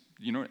 Corinthians,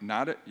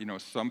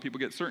 some people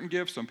get certain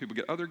gifts, some people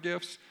get other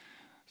gifts.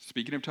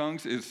 Speaking of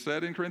tongues is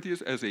said in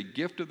Corinthians as a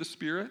gift of the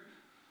Spirit.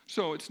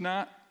 So it's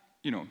not,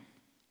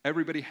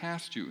 everybody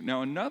has to.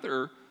 Now,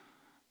 another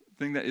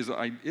thing that is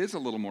a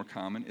little more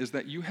common is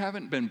that you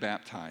haven't been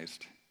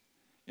baptized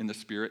in the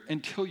Spirit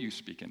until you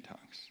speak in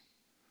tongues.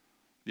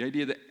 The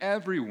idea that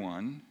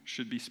everyone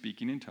should be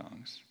speaking in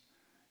tongues.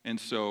 And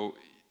so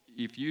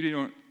if you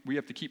don't, we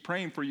have to keep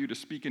praying for you to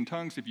speak in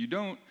tongues if you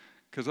don't,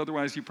 because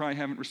otherwise you probably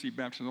haven't received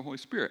baptism of the Holy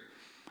Spirit.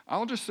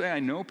 I'll just say I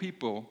know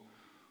people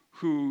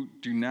who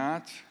do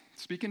not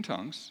speak in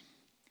tongues,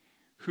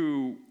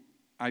 who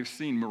I've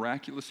seen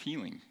miraculous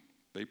healing.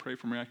 They pray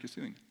for miraculous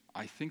healing.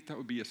 I think that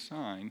would be a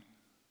sign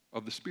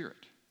of the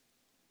Spirit.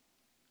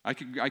 I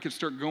could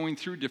start going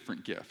through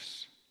different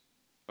gifts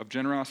of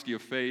generosity,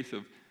 of faith,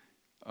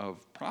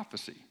 of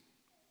prophecy,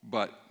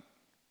 but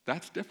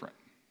that's different,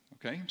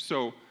 okay?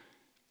 So,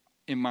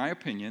 in my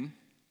opinion,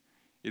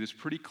 it is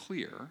pretty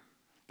clear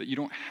that you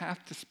don't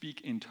have to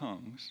speak in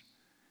tongues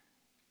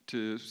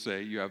to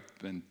say you have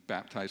been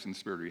baptized in the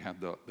Spirit or you have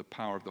the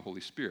power of the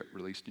Holy Spirit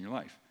released in your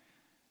life.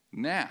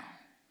 Now,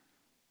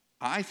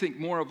 I think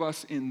more of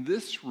us in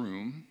this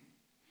room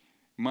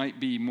might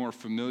be more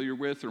familiar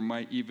with or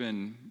might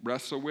even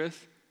wrestle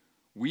with.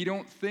 We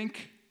don't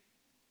think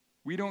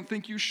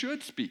you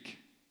should speak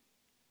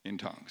in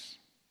tongues.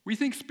 We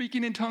think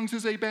speaking in tongues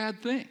is a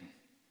bad thing.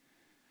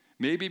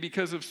 Maybe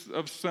because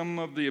of some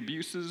of the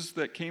abuses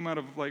that came out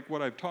of like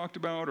what I've talked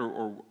about,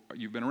 or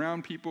you've been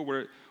around people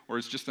or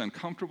it's just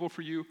uncomfortable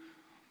for you.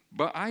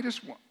 But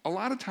a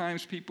lot of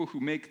times people who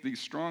make these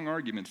strong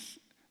arguments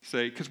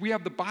say, because we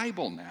have the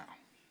Bible now.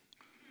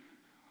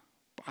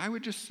 But I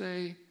would just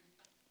say,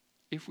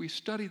 if we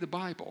study the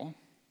Bible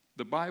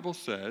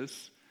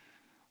says,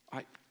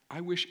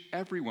 I wish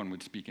everyone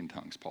would speak in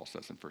tongues, Paul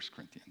says in 1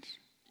 Corinthians.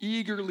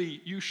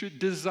 Eagerly, you should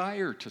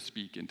desire to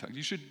speak in tongues.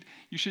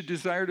 You should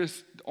desire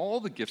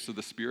all the gifts of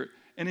the Spirit,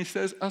 and he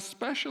says,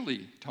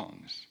 especially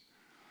tongues.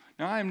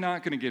 Now, I'm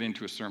not going to get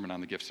into a sermon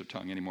on the gifts of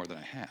tongues any more than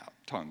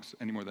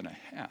I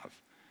have.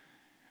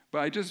 But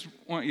I just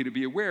want you to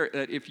be aware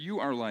that if you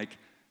are like,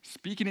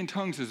 speaking in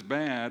tongues is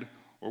bad,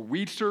 or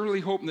we certainly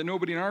hope that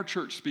nobody in our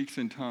church speaks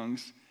in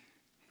tongues,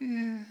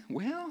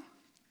 well,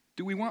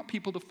 do we want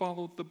people to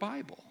follow the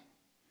Bible?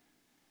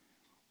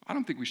 I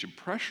don't think we should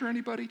pressure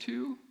anybody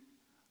to.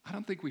 I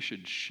don't think we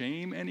should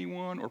shame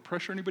anyone or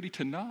pressure anybody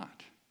to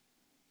not.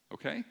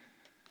 Okay?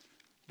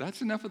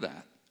 That's enough of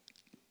that.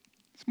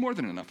 It's more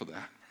than enough of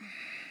that.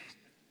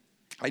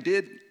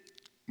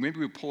 Maybe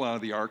we pull out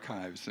of the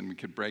archives and we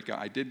could break out.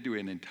 I did do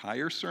an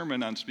entire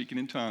sermon on speaking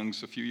in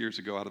tongues a few years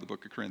ago out of the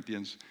book of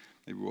Corinthians.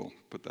 Maybe we'll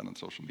put that on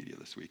social media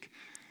this week.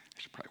 I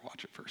should probably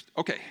watch it first.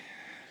 Okay.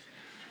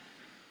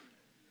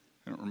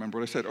 I don't remember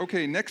what I said.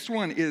 Okay, next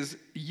one is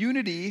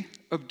unity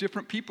of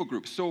different people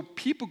groups. So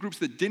people groups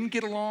that didn't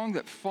get along,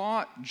 that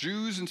fought,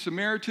 Jews and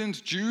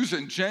Samaritans, Jews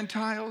and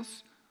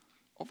Gentiles,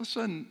 all of a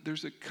sudden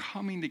there's a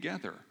coming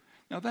together.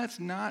 Now that's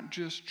not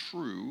just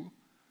true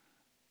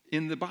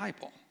in the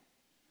Bible.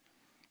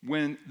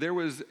 When there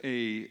was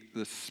the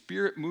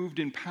Spirit moved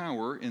in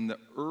power in the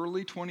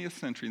early 20th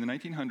century, in the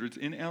 1900s,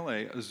 in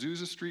LA,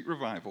 Azusa Street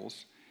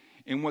revivals,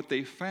 and what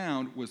they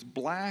found was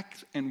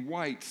blacks and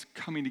whites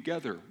coming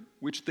together,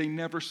 which they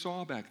never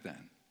saw back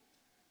then.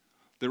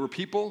 There were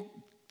people,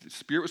 the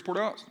Spirit was poured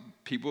out,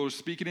 people were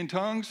speaking in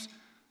tongues,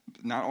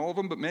 not all of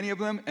them, but many of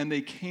them, and they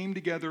came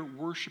together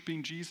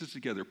worshiping Jesus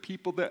together.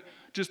 People that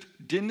just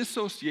didn't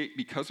associate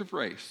because of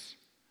race,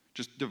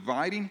 just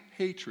dividing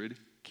hatred,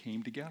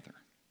 came together.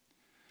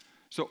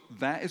 So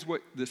that is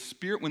what the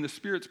Spirit, when the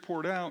Spirit's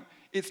poured out,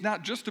 it's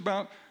not just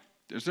about,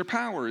 is there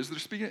power, is there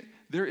speaking,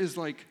 there is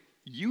like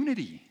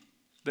unity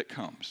that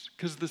comes,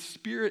 because the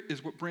Spirit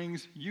is what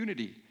brings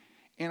unity.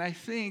 And I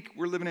think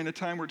we're living in a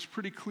time where it's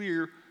pretty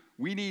clear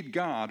we need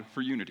God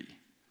for unity.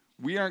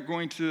 We aren't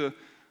going to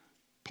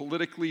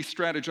politically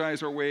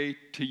strategize our way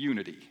to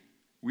unity.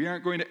 We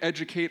aren't going to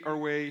educate our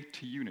way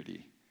to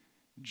unity.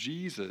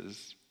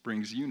 Jesus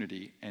brings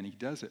unity, and he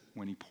does it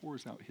when he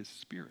pours out his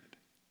Spirit.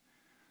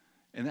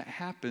 And that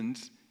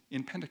happens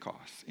in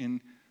Pentecost,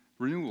 in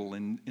renewal,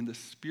 in the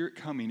Spirit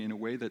coming in a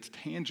way that's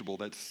tangible,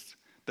 that's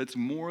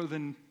more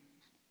than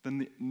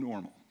the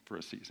normal for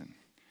a season.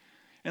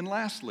 And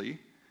lastly,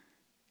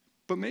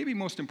 but maybe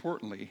most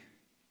importantly,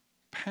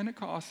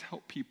 Pentecost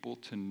helped people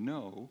to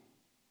know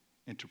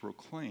and to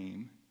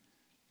proclaim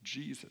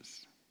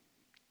Jesus.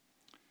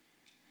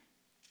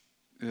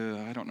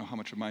 I don't know how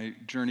much of my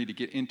journey to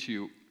get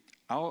into.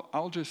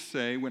 I'll just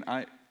say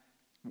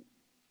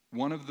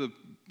one of the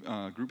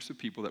groups of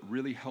people that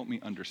really helped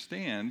me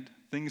understand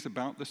things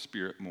about the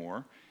Spirit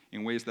more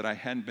in ways that I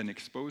hadn't been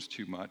exposed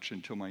to much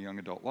until my young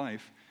adult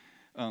life,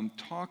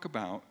 talk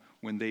about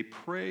when they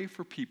pray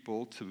for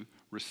people to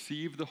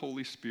receive the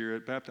Holy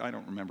Spirit, I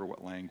don't remember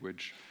what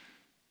language,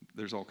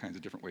 there's all kinds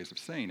of different ways of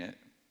saying it,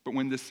 but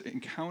when this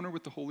encounter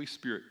with the Holy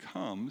Spirit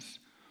comes,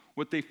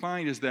 what they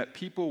find is that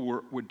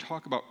people would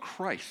talk about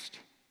Christ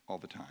all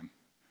the time.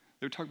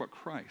 They would talk about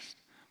Christ.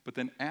 But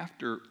then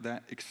after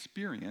that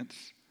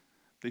experience,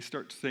 they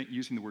start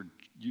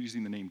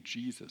using the name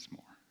Jesus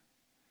more.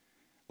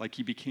 Like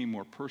he became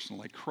more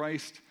personal. Like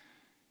Christ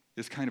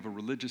is kind of a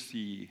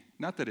religious-y,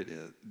 not that it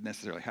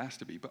necessarily has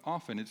to be, but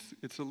often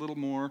it's a little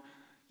more,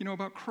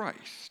 about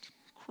Christ,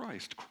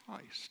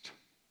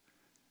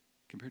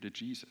 compared to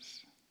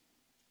Jesus,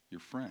 your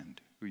friend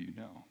who you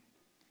know.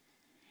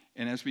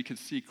 And as we could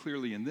see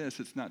clearly in this,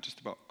 it's not just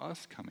about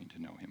us coming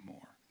to know him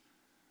more.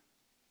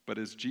 But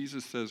as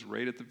Jesus says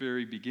right at the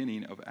very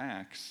beginning of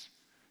Acts,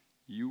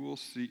 you will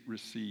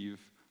receive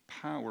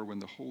power when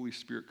the Holy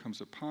Spirit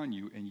comes upon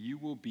you, and you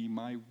will be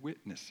my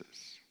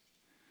witnesses.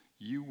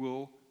 You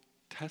will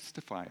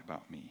testify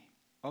about me.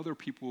 Other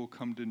people will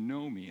come to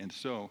know me. And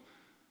so,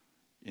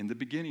 in the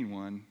beginning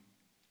one,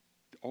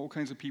 all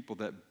kinds of people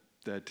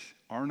that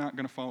are not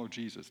going to follow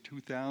Jesus,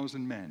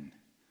 2,000 men,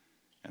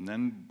 and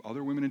then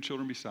other women and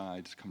children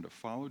besides, come to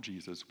follow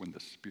Jesus when the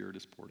Spirit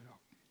is poured out.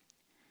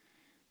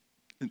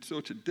 And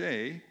so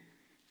today,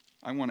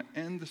 I want to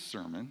end the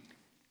sermon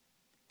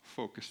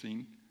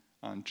focusing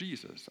on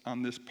Jesus,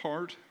 on this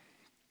part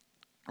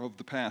of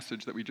the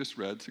passage that we just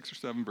read, 6 or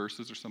 7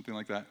 verses or something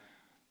like that,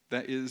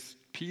 that is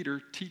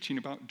Peter teaching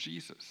about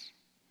Jesus.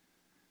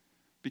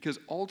 Because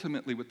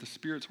ultimately what the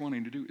Spirit's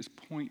wanting to do is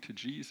point to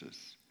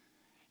Jesus.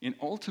 And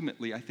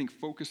ultimately, I think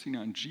focusing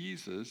on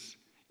Jesus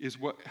is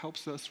what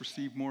helps us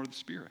receive more of the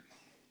Spirit.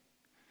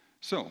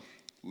 So,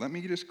 let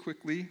me just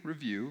quickly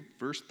review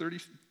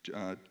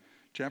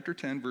chapter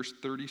 10, verse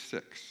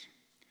 36.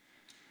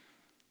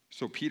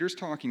 So Peter's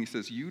talking, he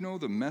says, you know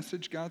the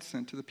message God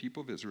sent to the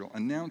people of Israel,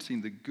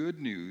 announcing the good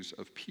news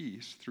of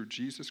peace through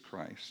Jesus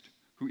Christ,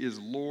 who is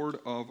Lord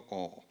of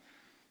all.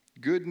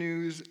 Good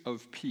news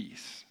of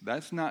peace.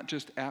 That's not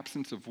just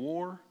absence of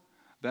war.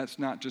 That's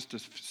not just a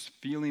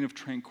feeling of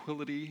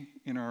tranquility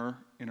in our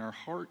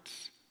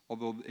hearts,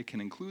 although it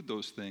can include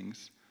those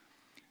things.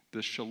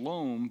 The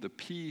shalom, the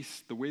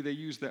peace, the way they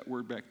used that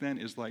word back then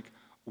is like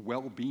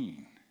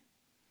well-being.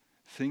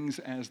 Things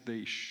as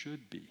they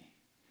should be.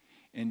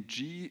 And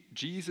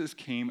Jesus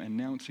came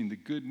announcing the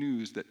good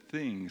news that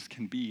things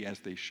can be as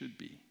they should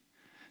be,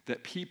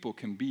 that people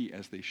can be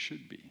as they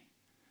should be,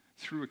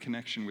 through a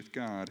connection with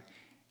God,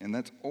 and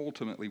that's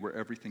ultimately where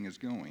everything is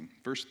going.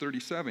 Verse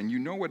 37, you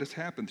know what has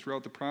happened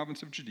throughout the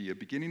province of Judea,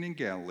 beginning in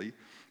Galilee,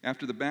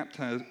 after the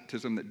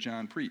baptism that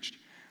John preached,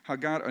 how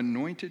God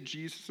anointed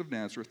Jesus of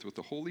Nazareth with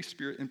the Holy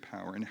Spirit and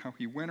power, and how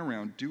he went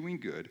around doing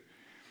good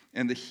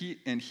and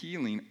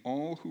healing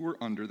all who were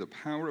under the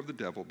power of the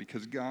devil,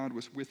 because God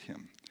was with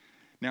him.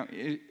 Now,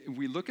 if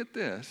we look at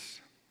this,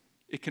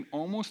 it can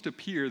almost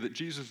appear that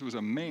Jesus was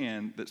a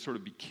man that sort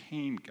of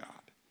became God.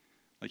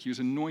 Like he was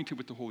anointed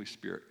with the Holy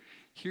Spirit.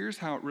 Here's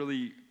how it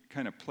really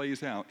kind of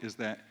plays out, is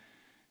that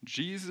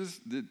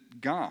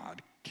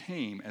God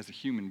came as a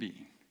human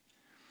being.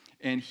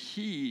 And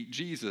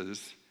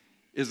Jesus,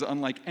 is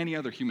unlike any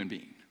other human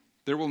being.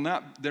 There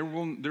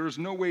is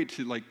no way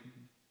to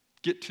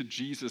get to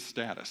Jesus'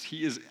 status.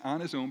 He is on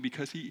his own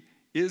because he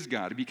is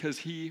God, because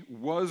he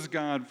was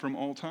God from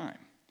all time.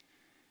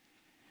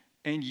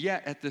 And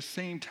yet, at the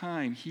same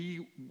time,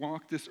 he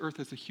walked this earth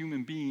as a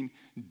human being,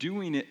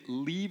 doing it,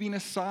 leaving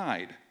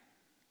aside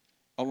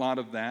a lot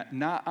of that,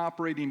 not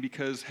operating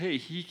because, hey,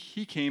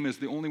 he came as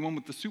the only one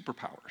with the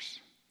superpowers,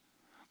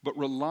 but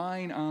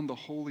relying on the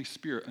Holy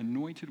Spirit,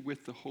 anointed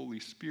with the Holy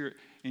Spirit,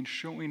 and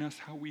showing us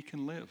how we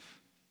can live.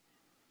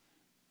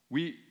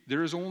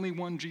 There is only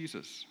one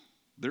Jesus.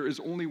 There is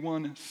only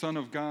one Son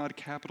of God,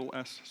 capital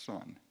S,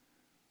 Son.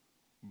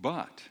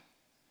 But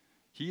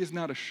he is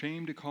not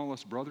ashamed to call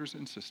us brothers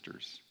and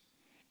sisters,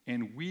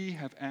 and we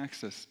have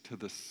access to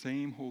the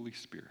same Holy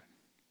Spirit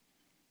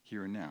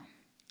here and now.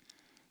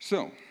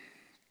 So,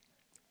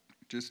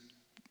 just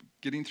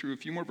getting through a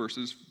few more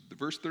verses,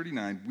 verse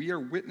 39, we are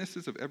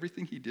witnesses of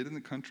everything he did in the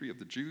country of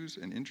the Jews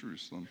and in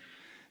Jerusalem.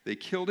 They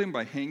killed him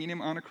by hanging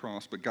him on a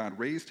cross, but God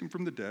raised him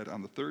from the dead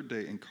on the third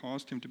day and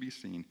caused him to be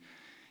seen.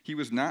 He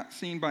was not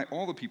seen by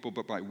all the people,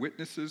 but by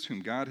witnesses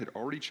whom God had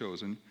already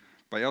chosen,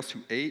 by us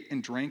who ate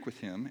and drank with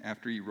him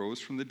after he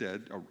rose from the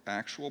dead, an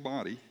actual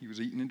body, he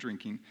was eating and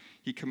drinking.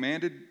 He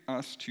commanded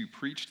us to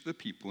preach to the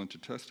people and to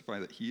testify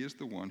that he is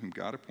the one whom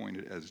God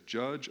appointed as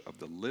judge of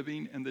the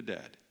living and the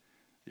dead.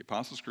 The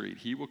Apostles' Creed,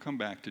 he will come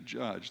back to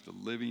judge the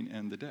living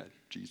and the dead.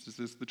 Jesus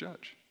is the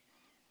judge.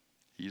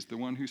 He's the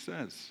one who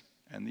says,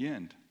 and the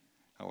end,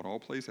 how it all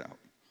plays out.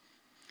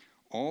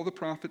 All the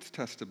prophets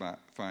testify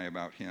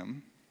about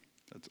him.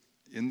 That's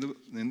in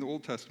the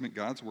Old Testament,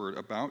 God's word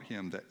about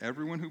him, that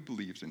everyone who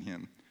believes in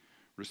him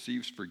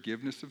receives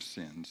forgiveness of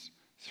sins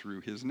through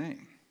his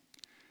name.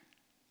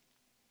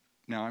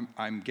 Now,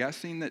 I'm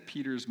guessing that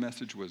Peter's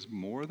message was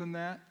more than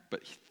that,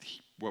 but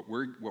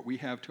what we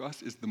have to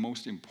us is the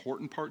most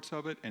important parts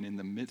of it, and in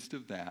the midst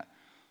of that,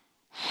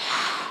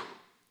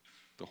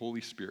 the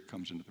Holy Spirit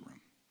comes into the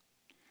room.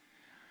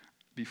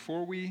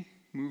 Before we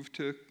move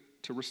to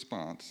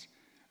response,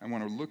 I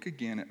want to look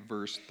again at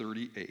verse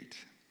 38.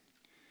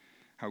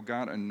 How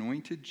God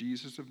anointed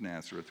Jesus of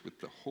Nazareth with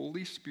the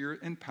Holy Spirit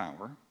and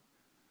power.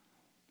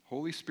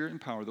 Holy Spirit and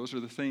power, those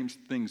are the same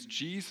things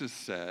Jesus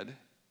said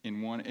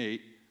in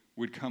 1:8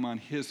 would come on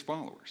his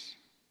followers.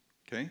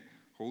 Okay?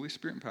 Holy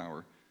Spirit and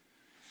power.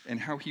 And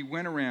how he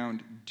went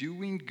around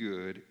doing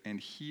good and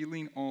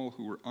healing all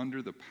who were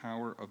under the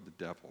power of the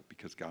devil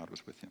because God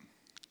was with him.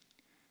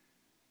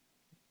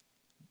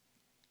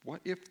 What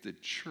if the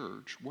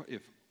church, what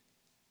if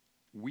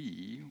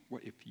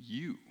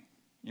you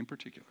in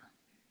particular,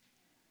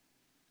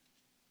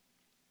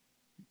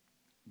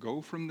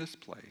 go from this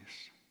place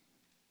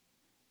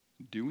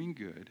doing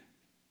good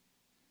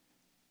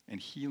and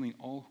healing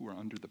all who are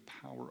under the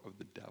power of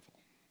the devil?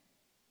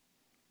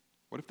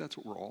 What if that's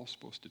what we're all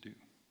supposed to do?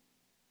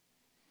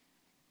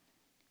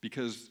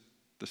 Because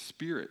the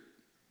Spirit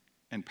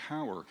and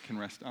power can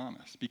rest on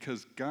us,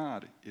 because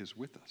God is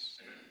with us.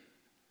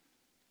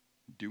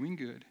 Doing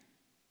good,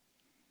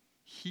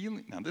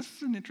 healing. Now, this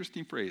is an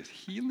interesting phrase.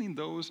 Healing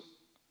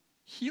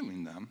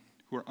them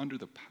who are under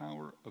the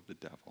power of the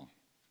devil.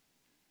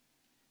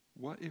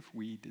 What if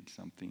we did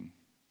something?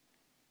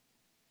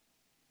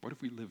 What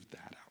if we lived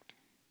that out?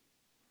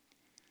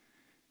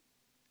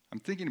 I'm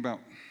thinking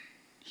about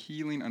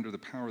healing under the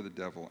power of the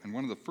devil, and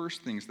one of the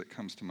first things that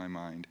comes to my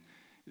mind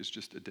is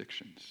just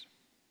addictions.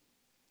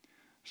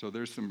 So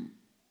there's some,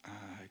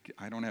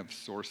 I don't have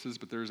sources,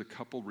 but there's a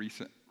couple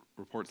recent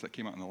reports that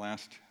came out in the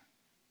last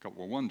couple,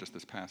 well, one just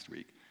this past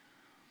week,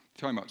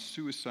 talking about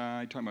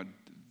suicide, talking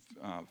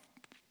about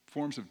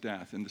forms of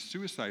death, and the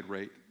suicide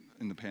rate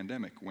in the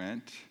pandemic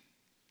went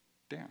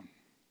down.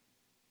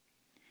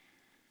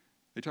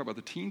 They talk about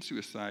the teen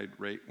suicide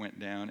rate went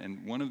down,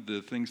 and one of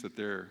the things that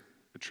they're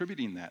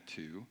attributing that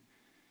to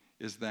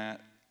is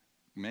that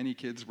many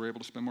kids were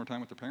able to spend more time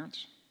with their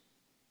parents,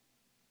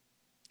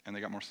 and they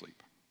got more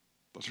sleep.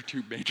 Those are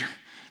two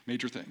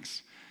major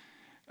things.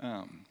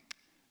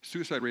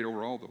 Suicide rate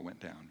overall, though, went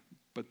down,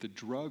 but the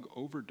drug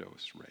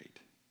overdose rate,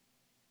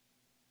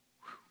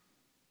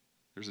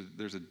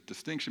 there's a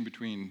distinction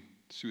between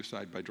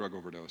suicide by drug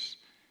overdose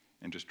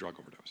and just drug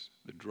overdose.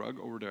 The drug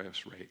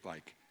overdose rate,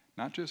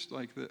 not just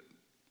like the,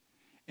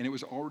 and it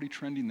was already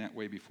trending that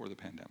way before the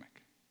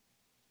pandemic.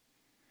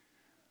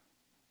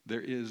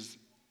 There is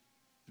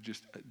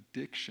just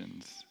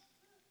addictions,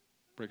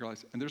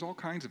 and there's all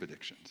kinds of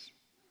addictions.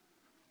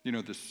 You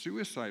know, the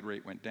suicide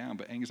rate went down,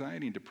 but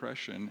anxiety and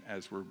depression,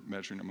 as we're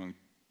measuring among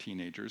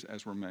teenagers,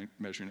 as we're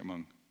measuring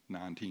among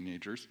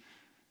non-teenagers,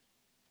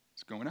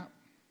 it's going up.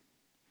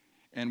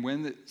 And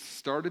when it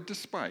started to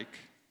spike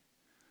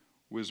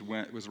was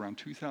around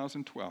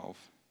 2012,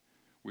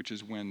 which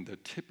is when the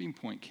tipping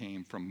point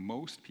came from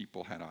most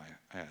people had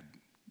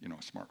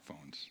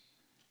smartphones,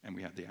 and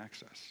we had the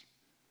access.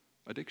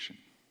 Addiction.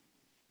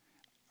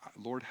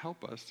 Lord,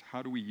 help us.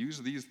 How do we use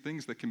these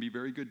things that can be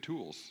very good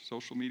tools?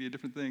 Social media,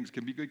 different things,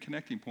 can be good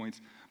connecting points,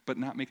 but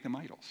not make them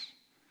idols,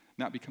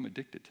 not become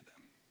addicted to them.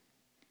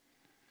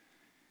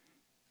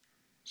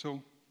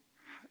 So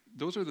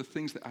those are the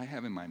things that I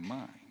have in my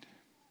mind.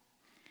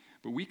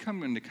 But we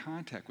come into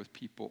contact with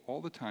people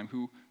all the time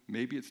who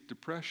maybe it's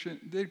depression.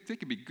 They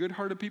could be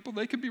good-hearted people.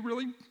 They could be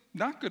really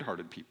not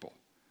good-hearted people.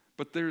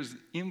 But there's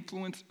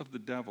influence of the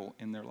devil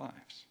in their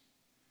lives.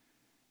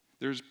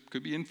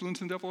 Could be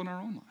influence of the devil in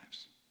our own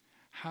lives.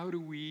 How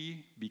do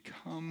we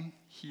become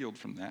healed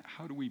from that?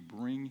 How do we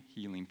bring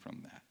healing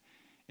from that?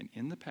 And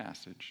in the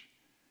passage,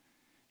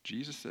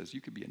 Jesus says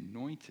you could be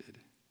anointed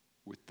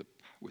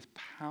with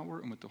power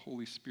and with the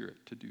Holy Spirit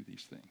to do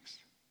these things.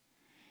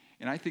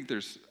 And I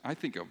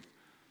think of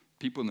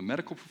people in the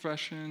medical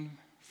profession,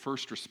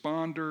 first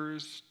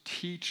responders,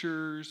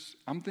 teachers.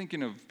 I'm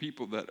thinking of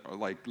people that are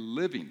like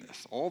living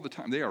this all the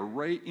time. They are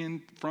right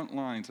in front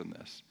lines in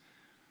this.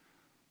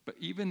 But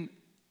even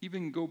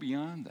go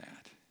beyond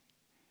that,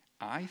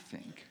 I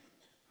think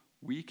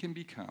we can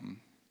become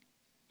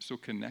so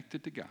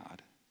connected to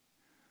God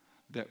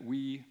that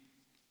we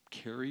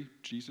carry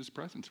Jesus'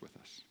 presence with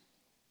us.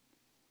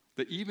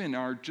 That even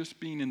our just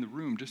being in the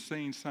room, just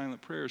saying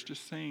silent prayers,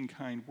 just saying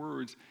kind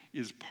words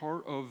is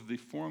part of the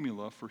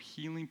formula for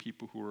healing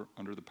people who are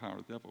under the power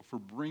of the devil, for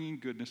bringing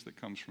goodness that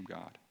comes from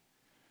God.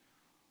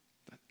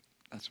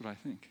 That's what I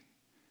think.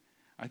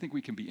 I think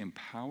we can be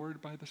empowered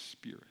by the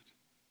Spirit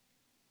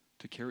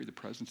to carry the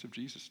presence of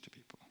Jesus to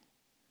people.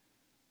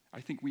 I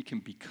think we can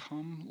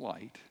become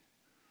light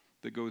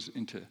that goes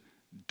into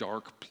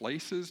dark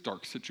places,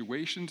 dark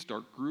situations,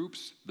 dark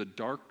groups, the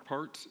dark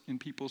parts in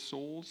people's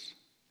souls.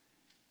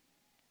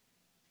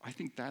 I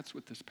think that's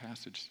what this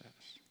passage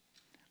says.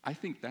 I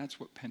think that's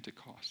what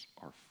Pentecosts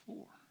are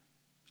for.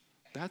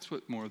 That's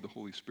what more of the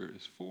Holy Spirit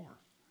is for.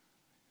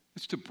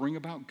 It's to bring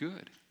about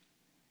good.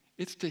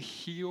 It's to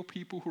heal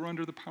people who are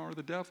under the power of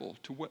the devil,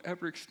 to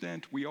whatever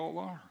extent we all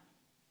are.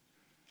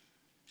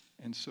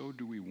 And so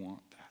do we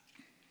want that.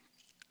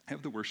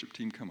 Have the worship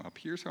team come up.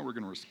 Here's how we're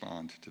going to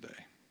respond today.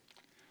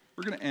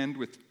 We're going to end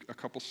with a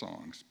couple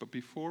songs, but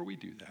before we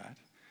do that,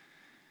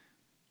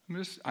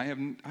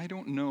 I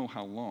don't know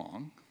how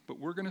long, but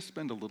we're going to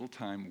spend a little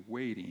time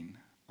waiting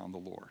on the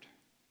Lord.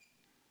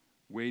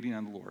 Waiting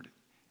on the Lord.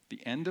 The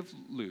end of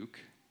Luke,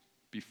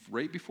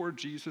 right before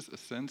Jesus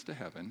ascends to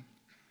heaven,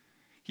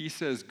 he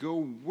says,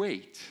 go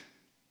wait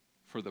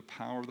for the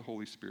power of the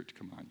Holy Spirit to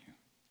come on you.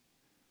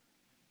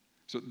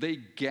 So they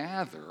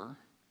gather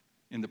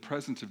in the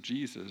presence of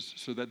Jesus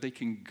so that they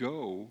can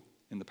go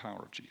in the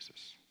power of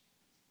Jesus.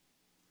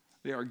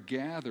 They are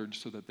gathered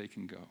so that they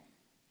can go.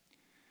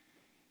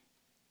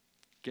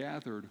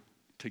 Gathered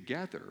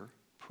together,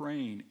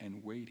 praying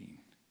and waiting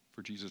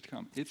for Jesus to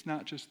come. It's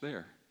not just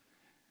there.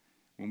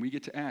 When we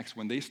get to Acts,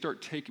 when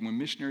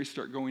missionaries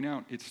start going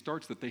out, it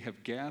starts that they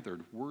have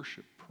gathered,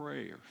 worship,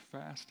 prayer,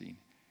 fasting.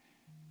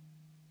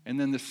 And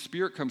then the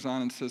Spirit comes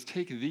on and says,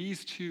 take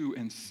these two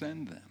and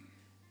send them.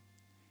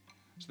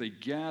 So they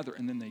gather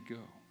and then they go,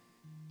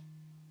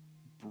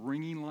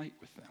 bringing light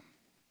with them,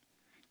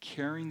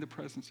 carrying the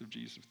presence of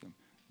Jesus with them,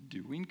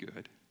 doing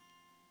good,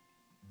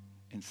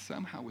 and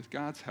somehow with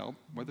God's help,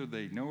 whether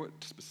they know it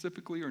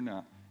specifically or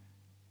not,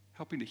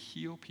 helping to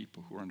heal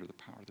people who are under the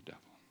power of the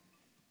devil.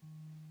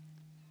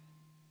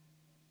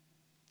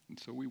 And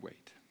so we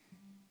wait.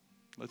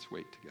 Let's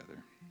wait together.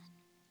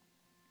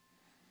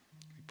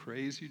 We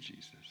praise you,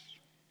 Jesus.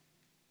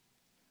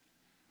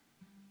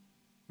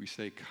 We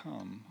say,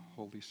 come,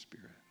 Holy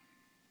Spirit.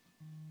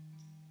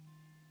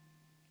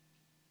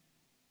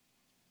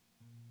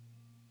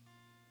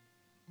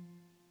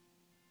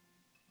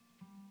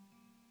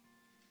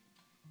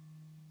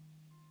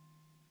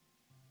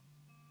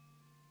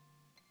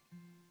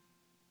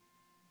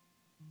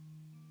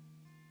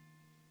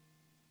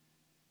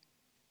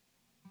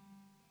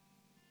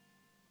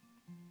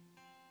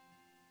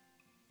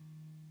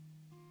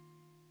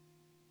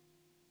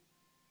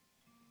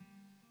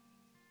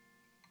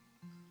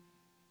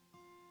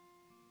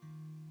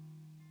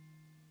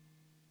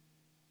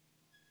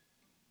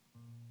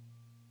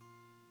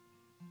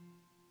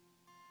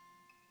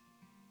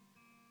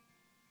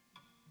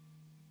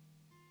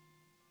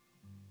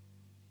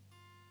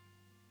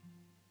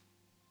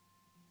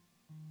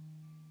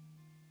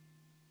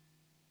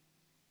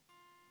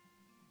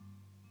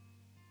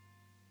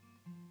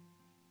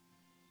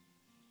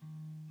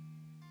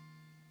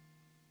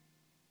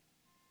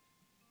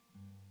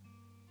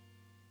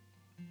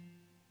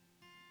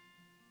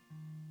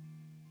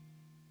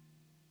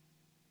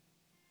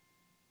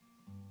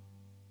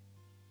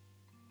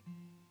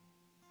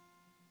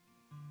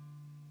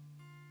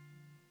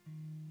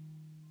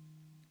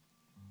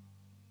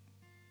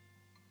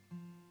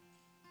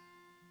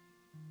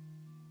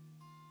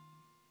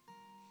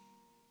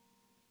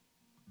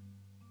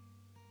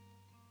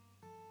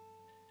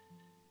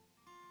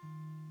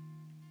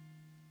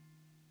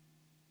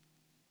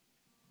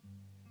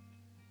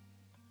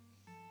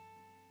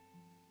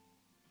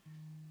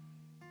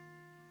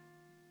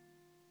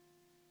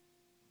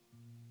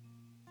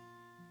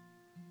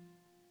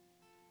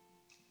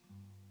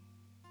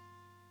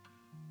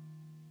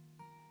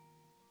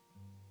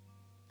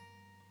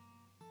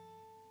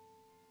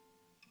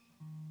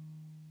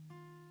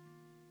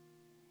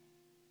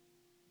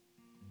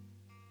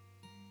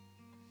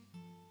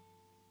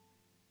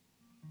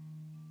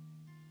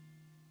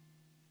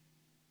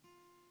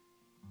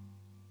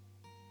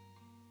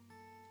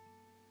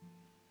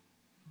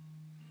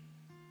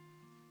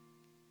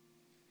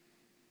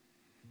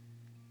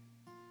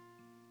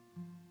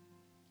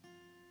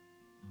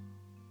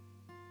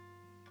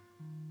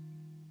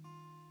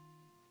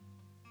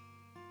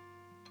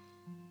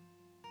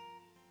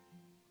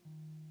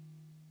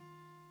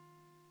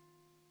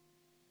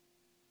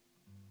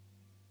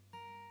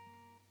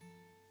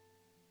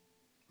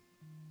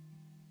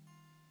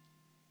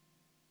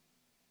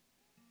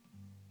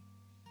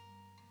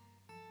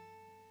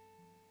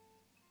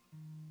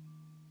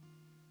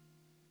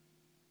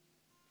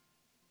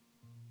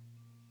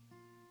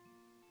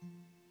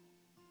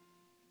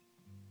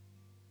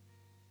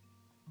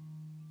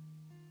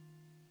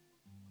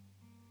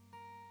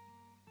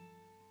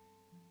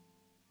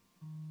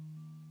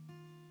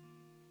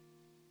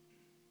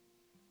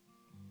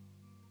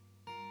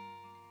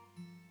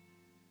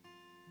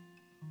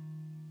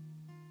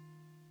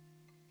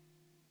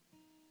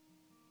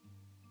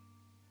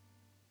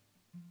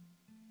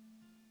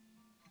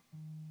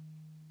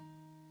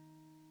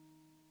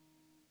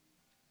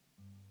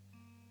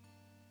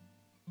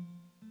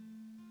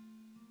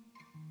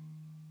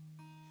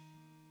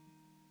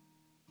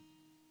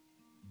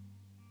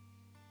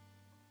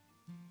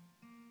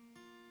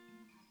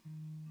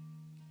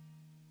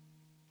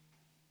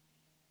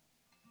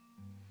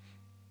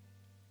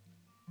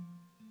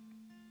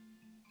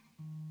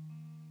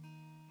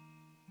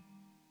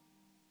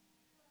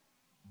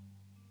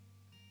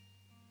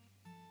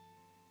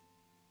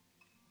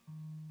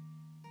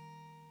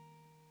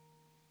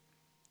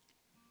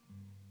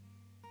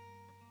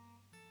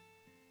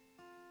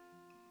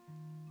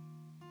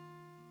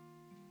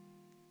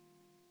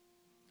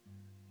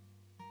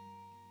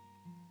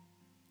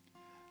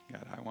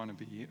 God, I want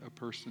to be a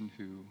person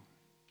who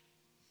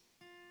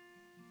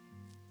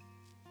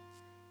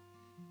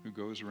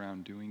goes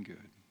around doing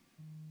good,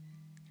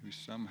 who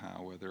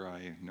somehow, whether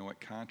I know it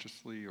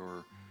consciously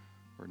or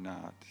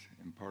not,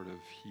 am part of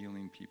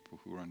healing people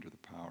who are under the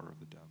power of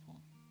the devil.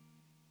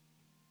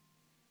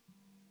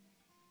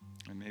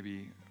 And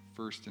maybe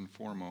first and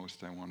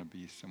foremost, I want to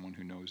be someone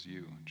who knows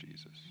you,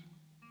 Jesus.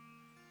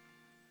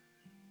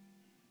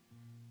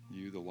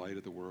 you, the light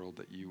of the world,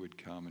 that you would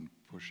come and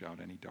push out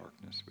any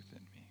darkness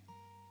within me.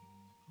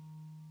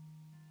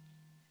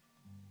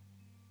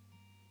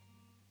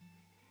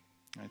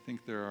 I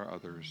think there are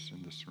others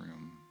in this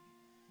room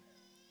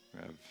who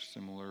have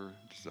similar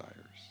desires.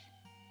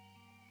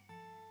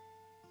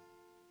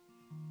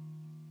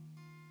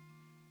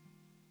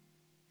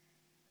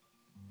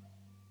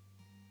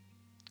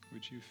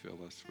 Would you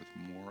fill us with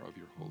more of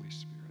your Holy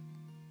Spirit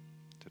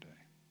today?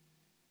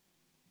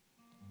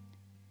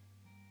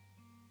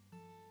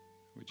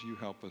 Would you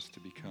help us to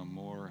become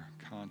more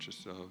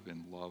conscious of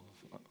and love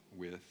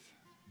with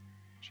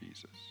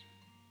Jesus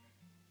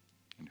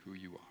and who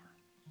you are,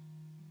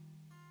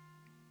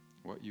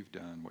 what you've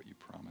done, what you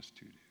promised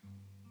to do.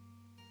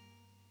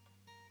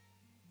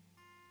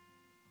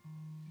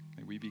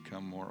 May we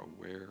become more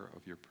aware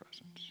of your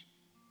presence,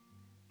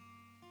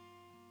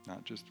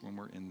 not just when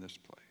we're in this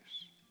place,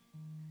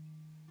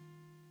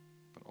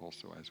 but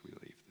also as we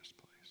leave this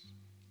place.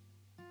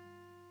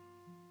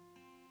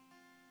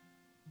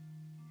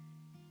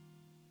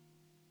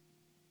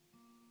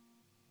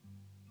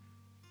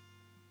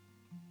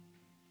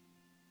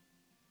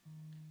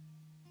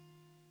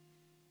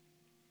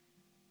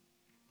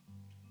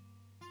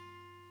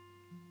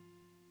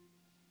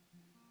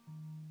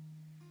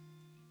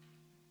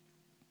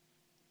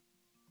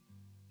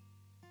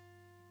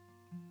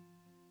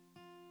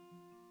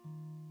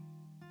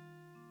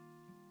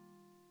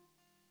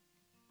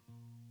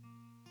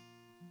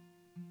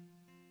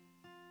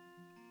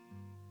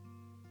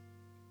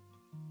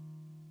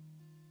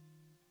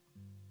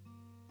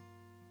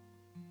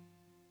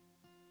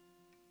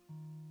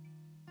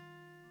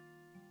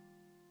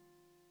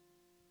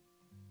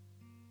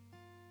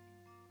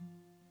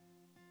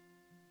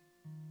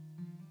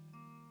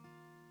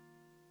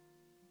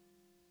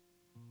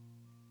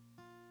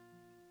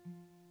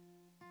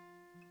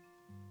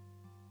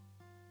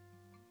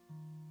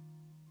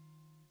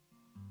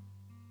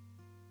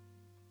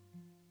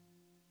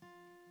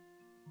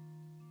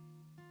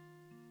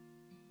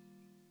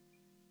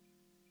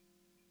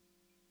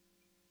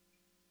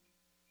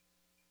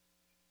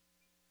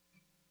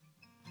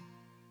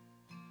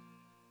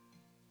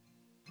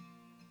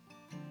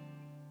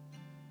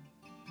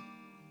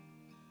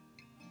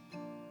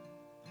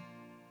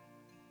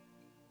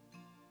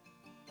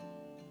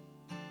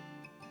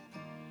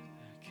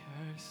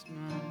 Cast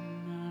my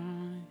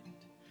mind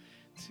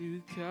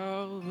to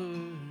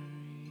Calvary,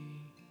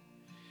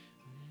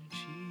 where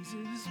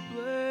Jesus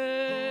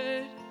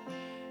bled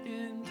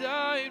and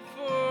died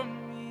for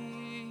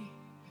me.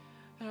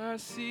 I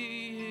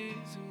see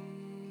his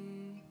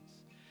wounds,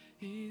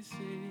 his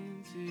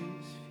hands,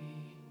 his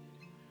feet,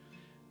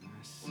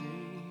 my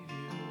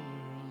Savior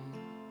on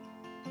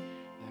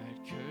that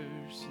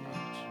cursed tree.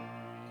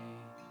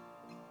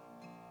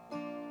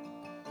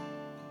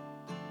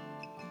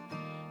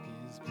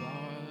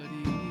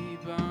 Body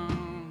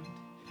bound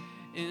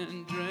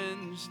and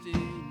drenched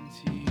in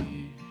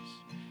tears,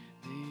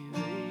 they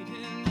laid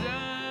him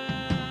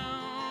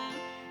down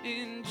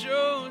in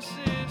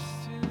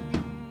Joseph's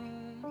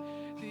tomb,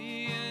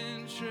 the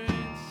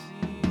entrance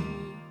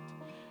sealed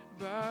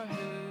by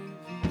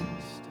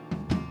heavy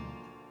stone.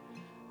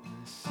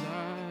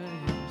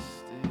 Messiah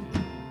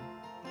still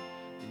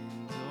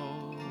and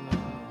all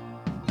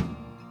alone.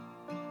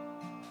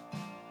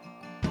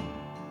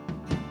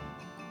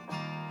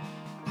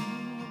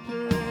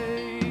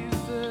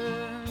 Praise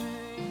the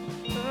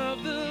name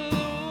of the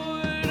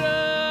Lord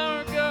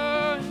our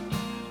God.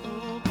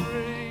 Oh,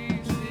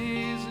 praise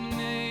his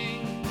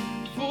name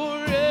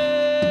forevermore.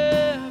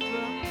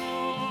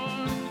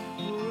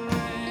 For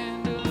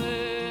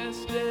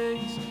endless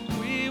days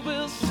we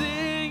will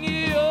sing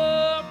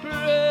your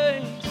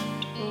praise.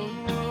 Oh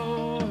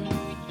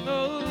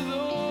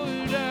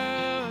Lord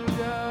our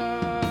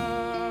God.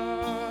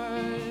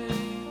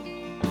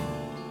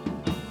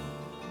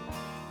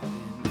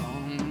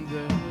 On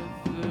the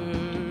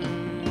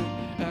third,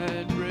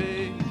 at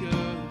break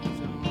of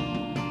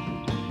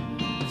dawn,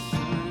 the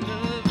Son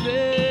of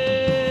David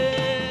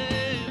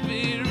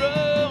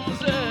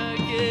rose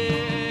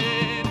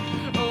again.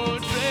 Oh,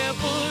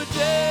 trample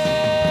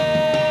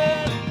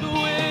death,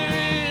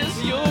 where is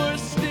your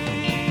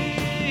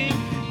sting?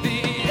 The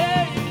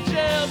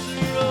angels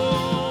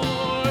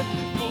roar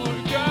for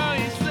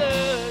Christ the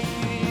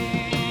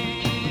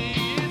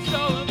King. It's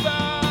all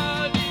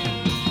about you.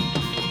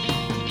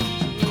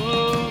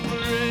 Oh,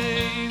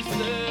 praise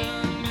the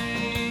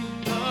name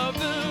of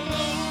the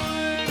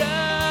Lord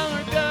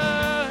our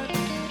God.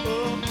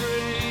 Oh,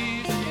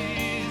 praise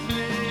his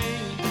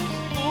name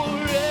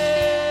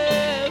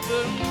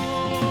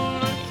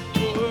forevermore.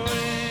 For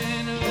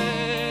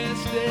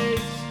endless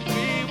days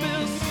we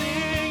will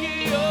sing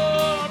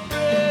your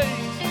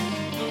praise.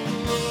 Oh,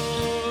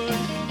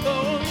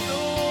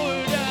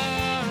 Lord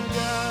our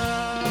God.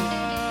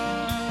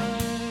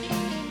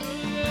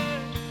 Oh, yeah.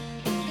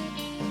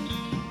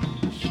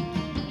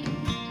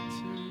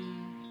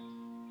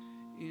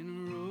 In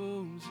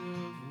robes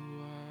of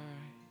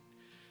white,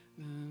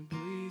 the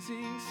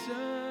blazing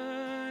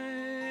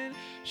sun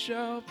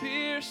shall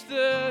pierce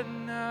the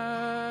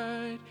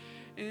night,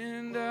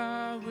 and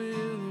I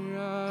will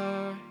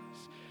rise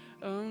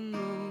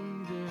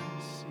among the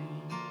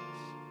saints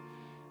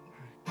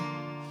like this.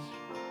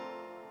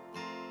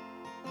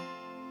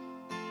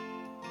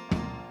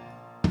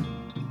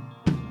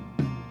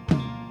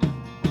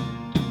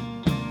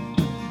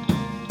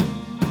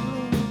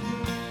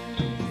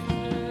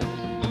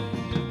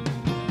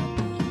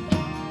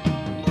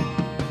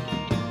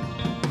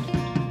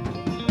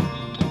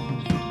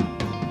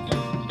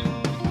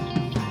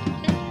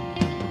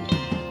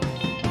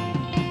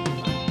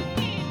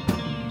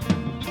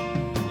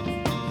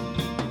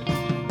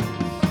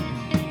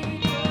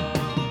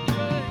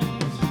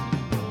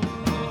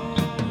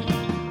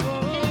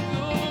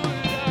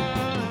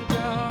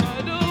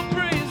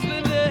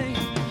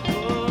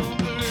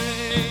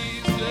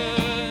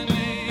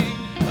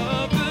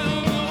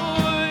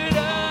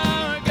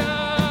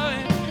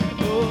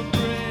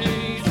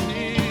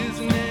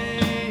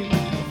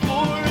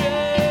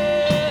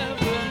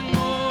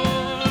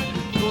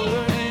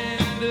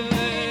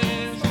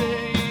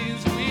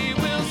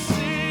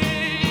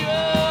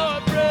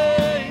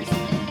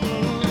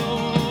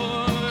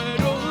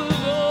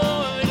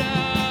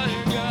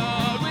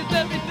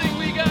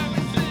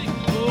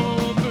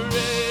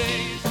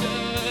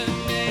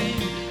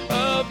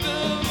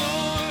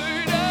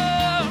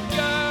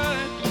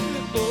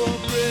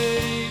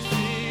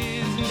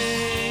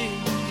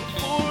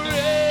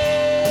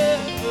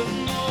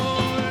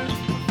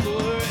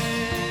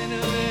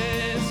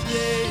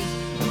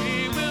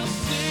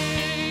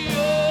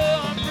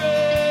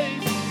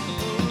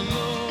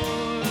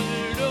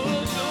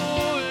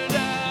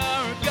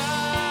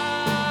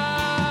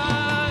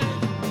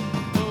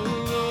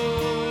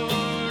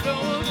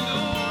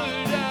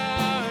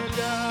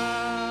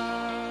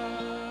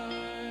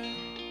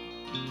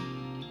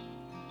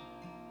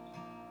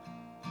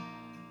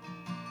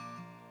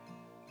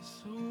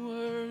 So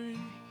worthy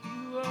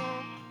you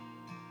are,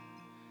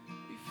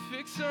 we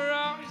fix our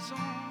eyes on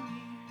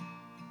you.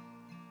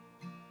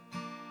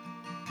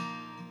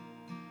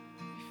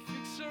 We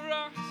fix our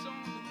eyes on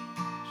you,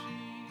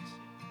 Jesus.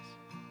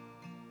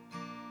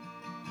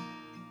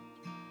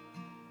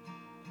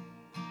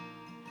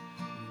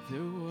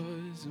 There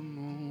was a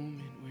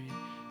moment when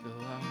the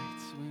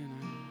lights went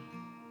out,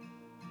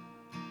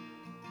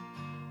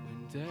 when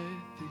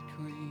death had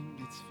claimed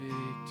its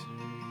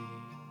victory.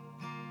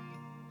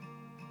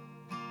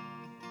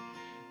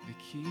 The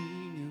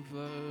King of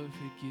love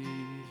had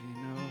given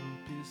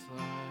up his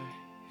life,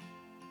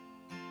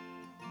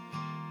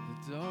 the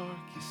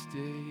darkest day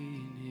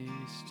in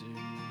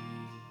history.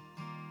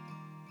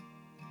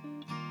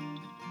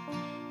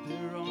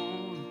 There on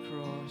a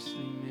cross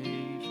they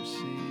made for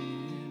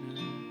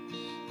sinners,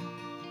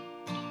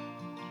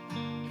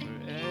 for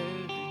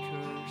every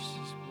curse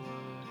his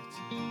blood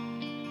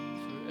took,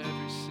 for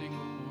every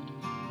single one.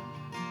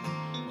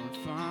 One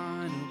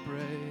final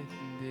breath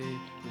and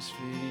it was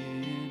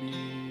finished.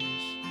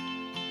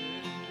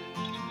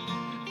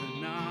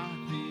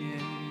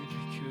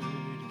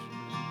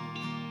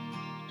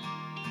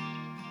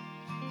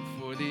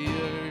 The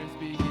earth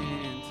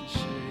began to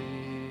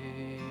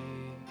shake,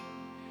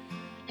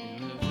 and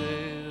the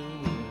veil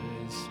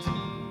was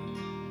torn,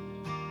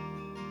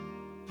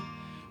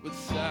 but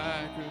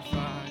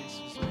sacrifice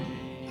was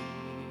made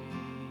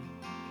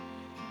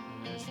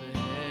as the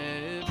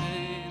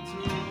heavens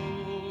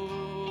roar.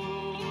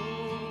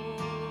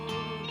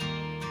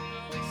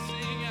 We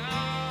sing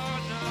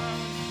out now,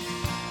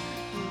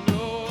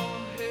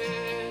 Lord,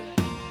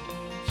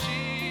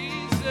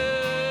 Jesus.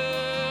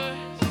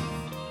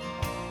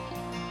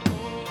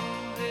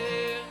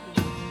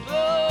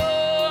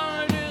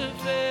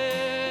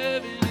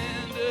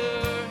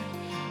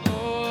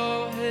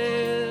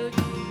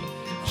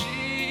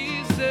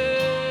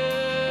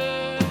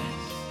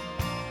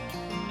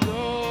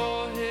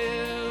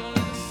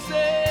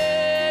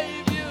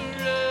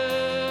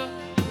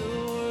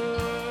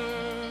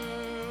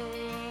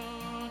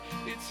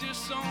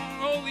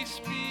 Holy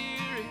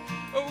Spirit,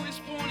 always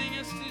pointing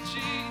us to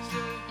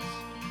Jesus.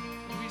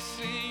 We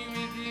sing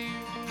with you.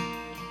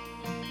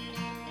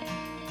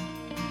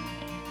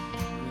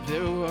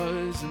 There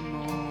was a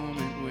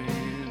moment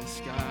when the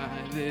sky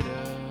lit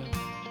up,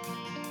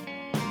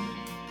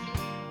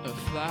 a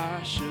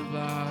flash of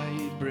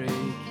light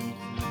breaking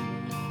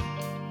through.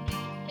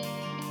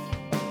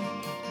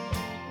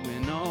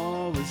 When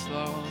all was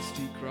lost,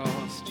 he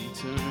crossed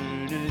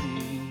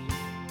eternity.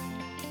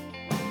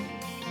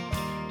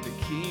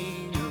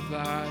 King of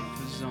life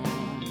was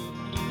on the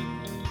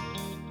move.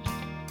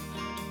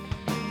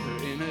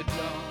 We're in a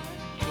dark,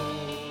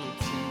 cold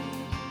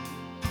tomb,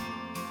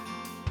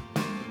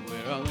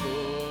 where our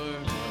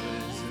Lord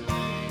was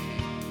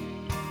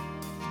laid.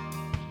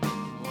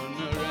 One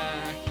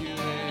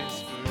miraculous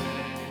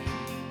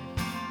breath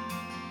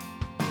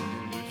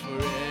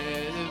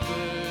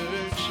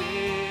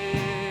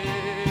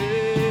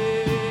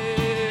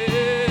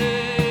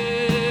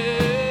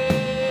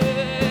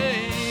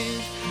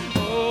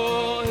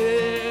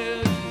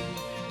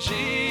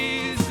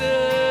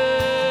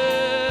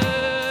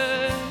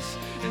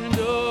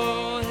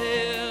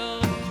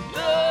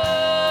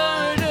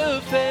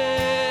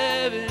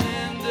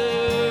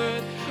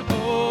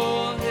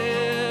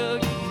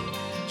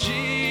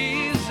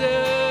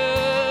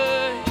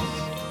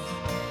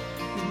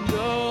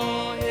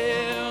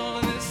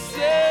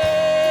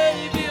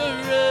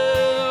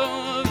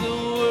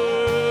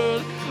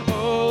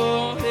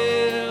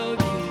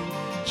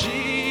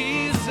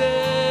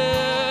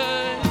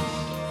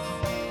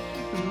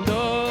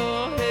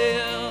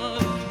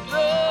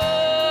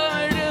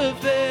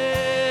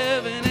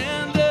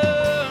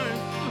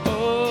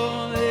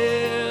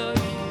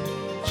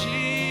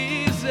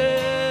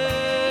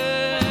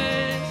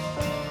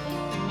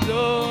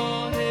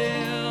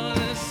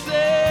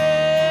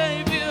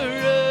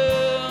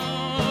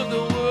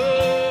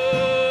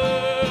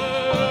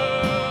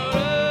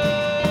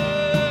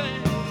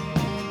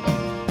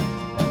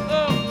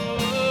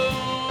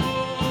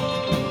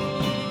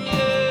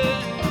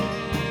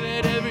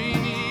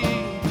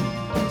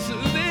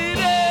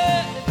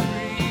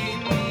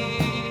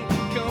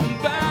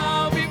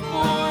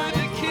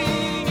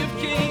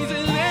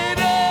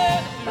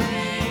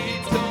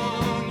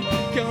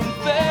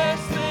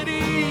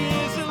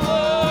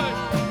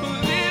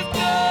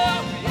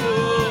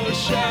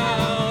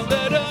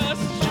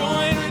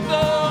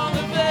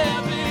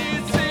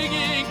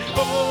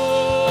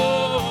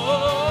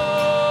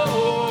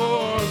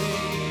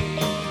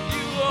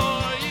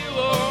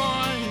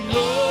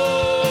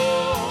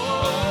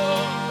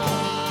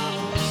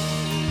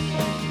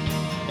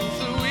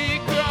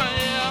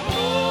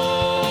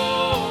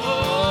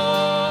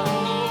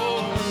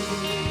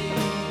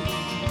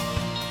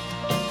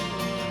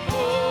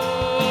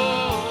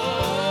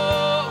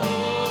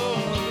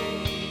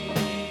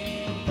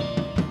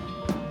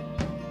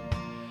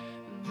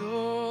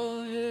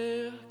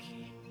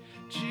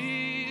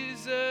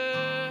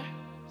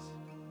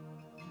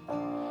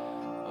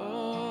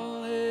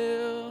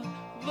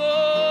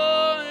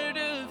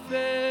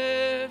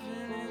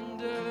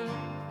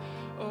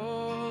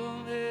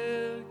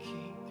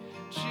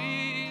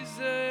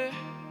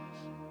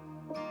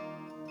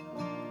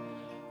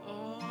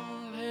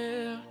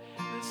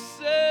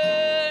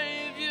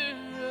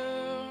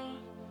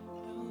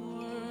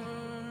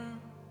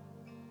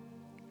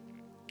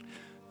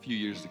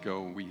years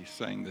ago, we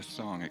sang this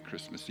song at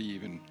Christmas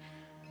Eve, and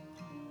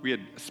we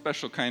had a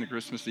special kind of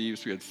Christmas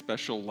Eves. We had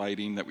special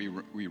lighting that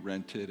we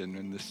rented, and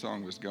when this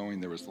song was going,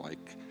 there was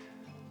like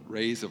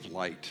rays of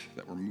light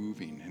that were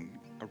moving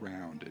and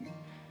around, and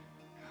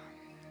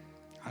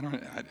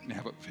I didn't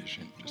have a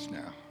vision just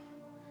now,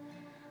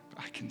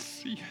 but I can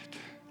see it.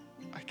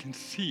 I can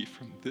see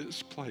from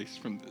this place,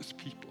 from this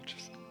people,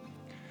 just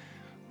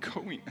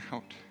going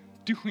out,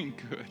 doing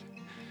good,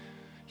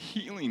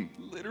 healing,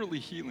 literally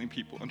healing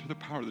people under the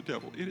power of the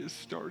devil. It is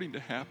starting to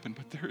happen,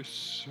 but there is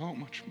so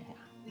much more.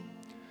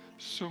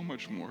 So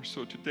much more.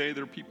 So today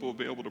there are people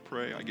available to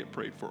pray. I get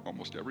prayed for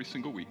almost every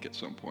single week at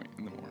some point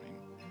in the morning.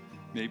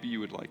 Maybe you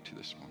would like to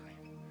this morning.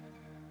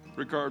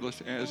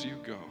 Regardless, as you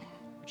go,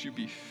 would you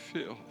be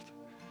filled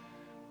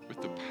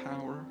with the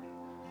power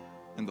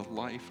and the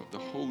life of the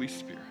Holy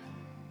Spirit?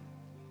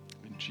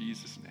 In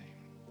Jesus' name,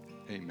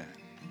 amen.